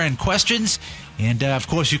outbursts there and questions. And, of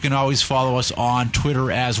course, you can always follow us on Twitter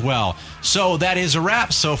as well. So that is a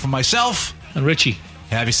wrap. So for myself and Richie,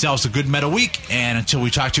 have yourselves a good metal week. And until we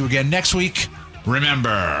talk to you again next week,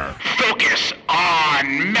 remember, Focus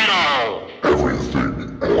on metal.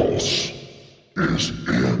 Everything else is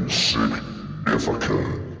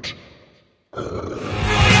insignificant.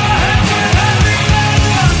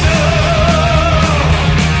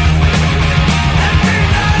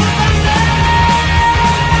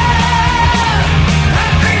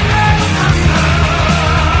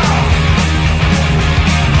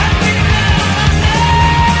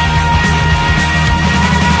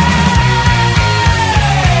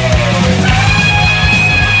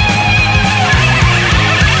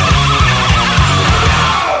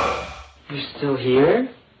 Still here?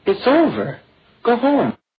 It's over. Go home.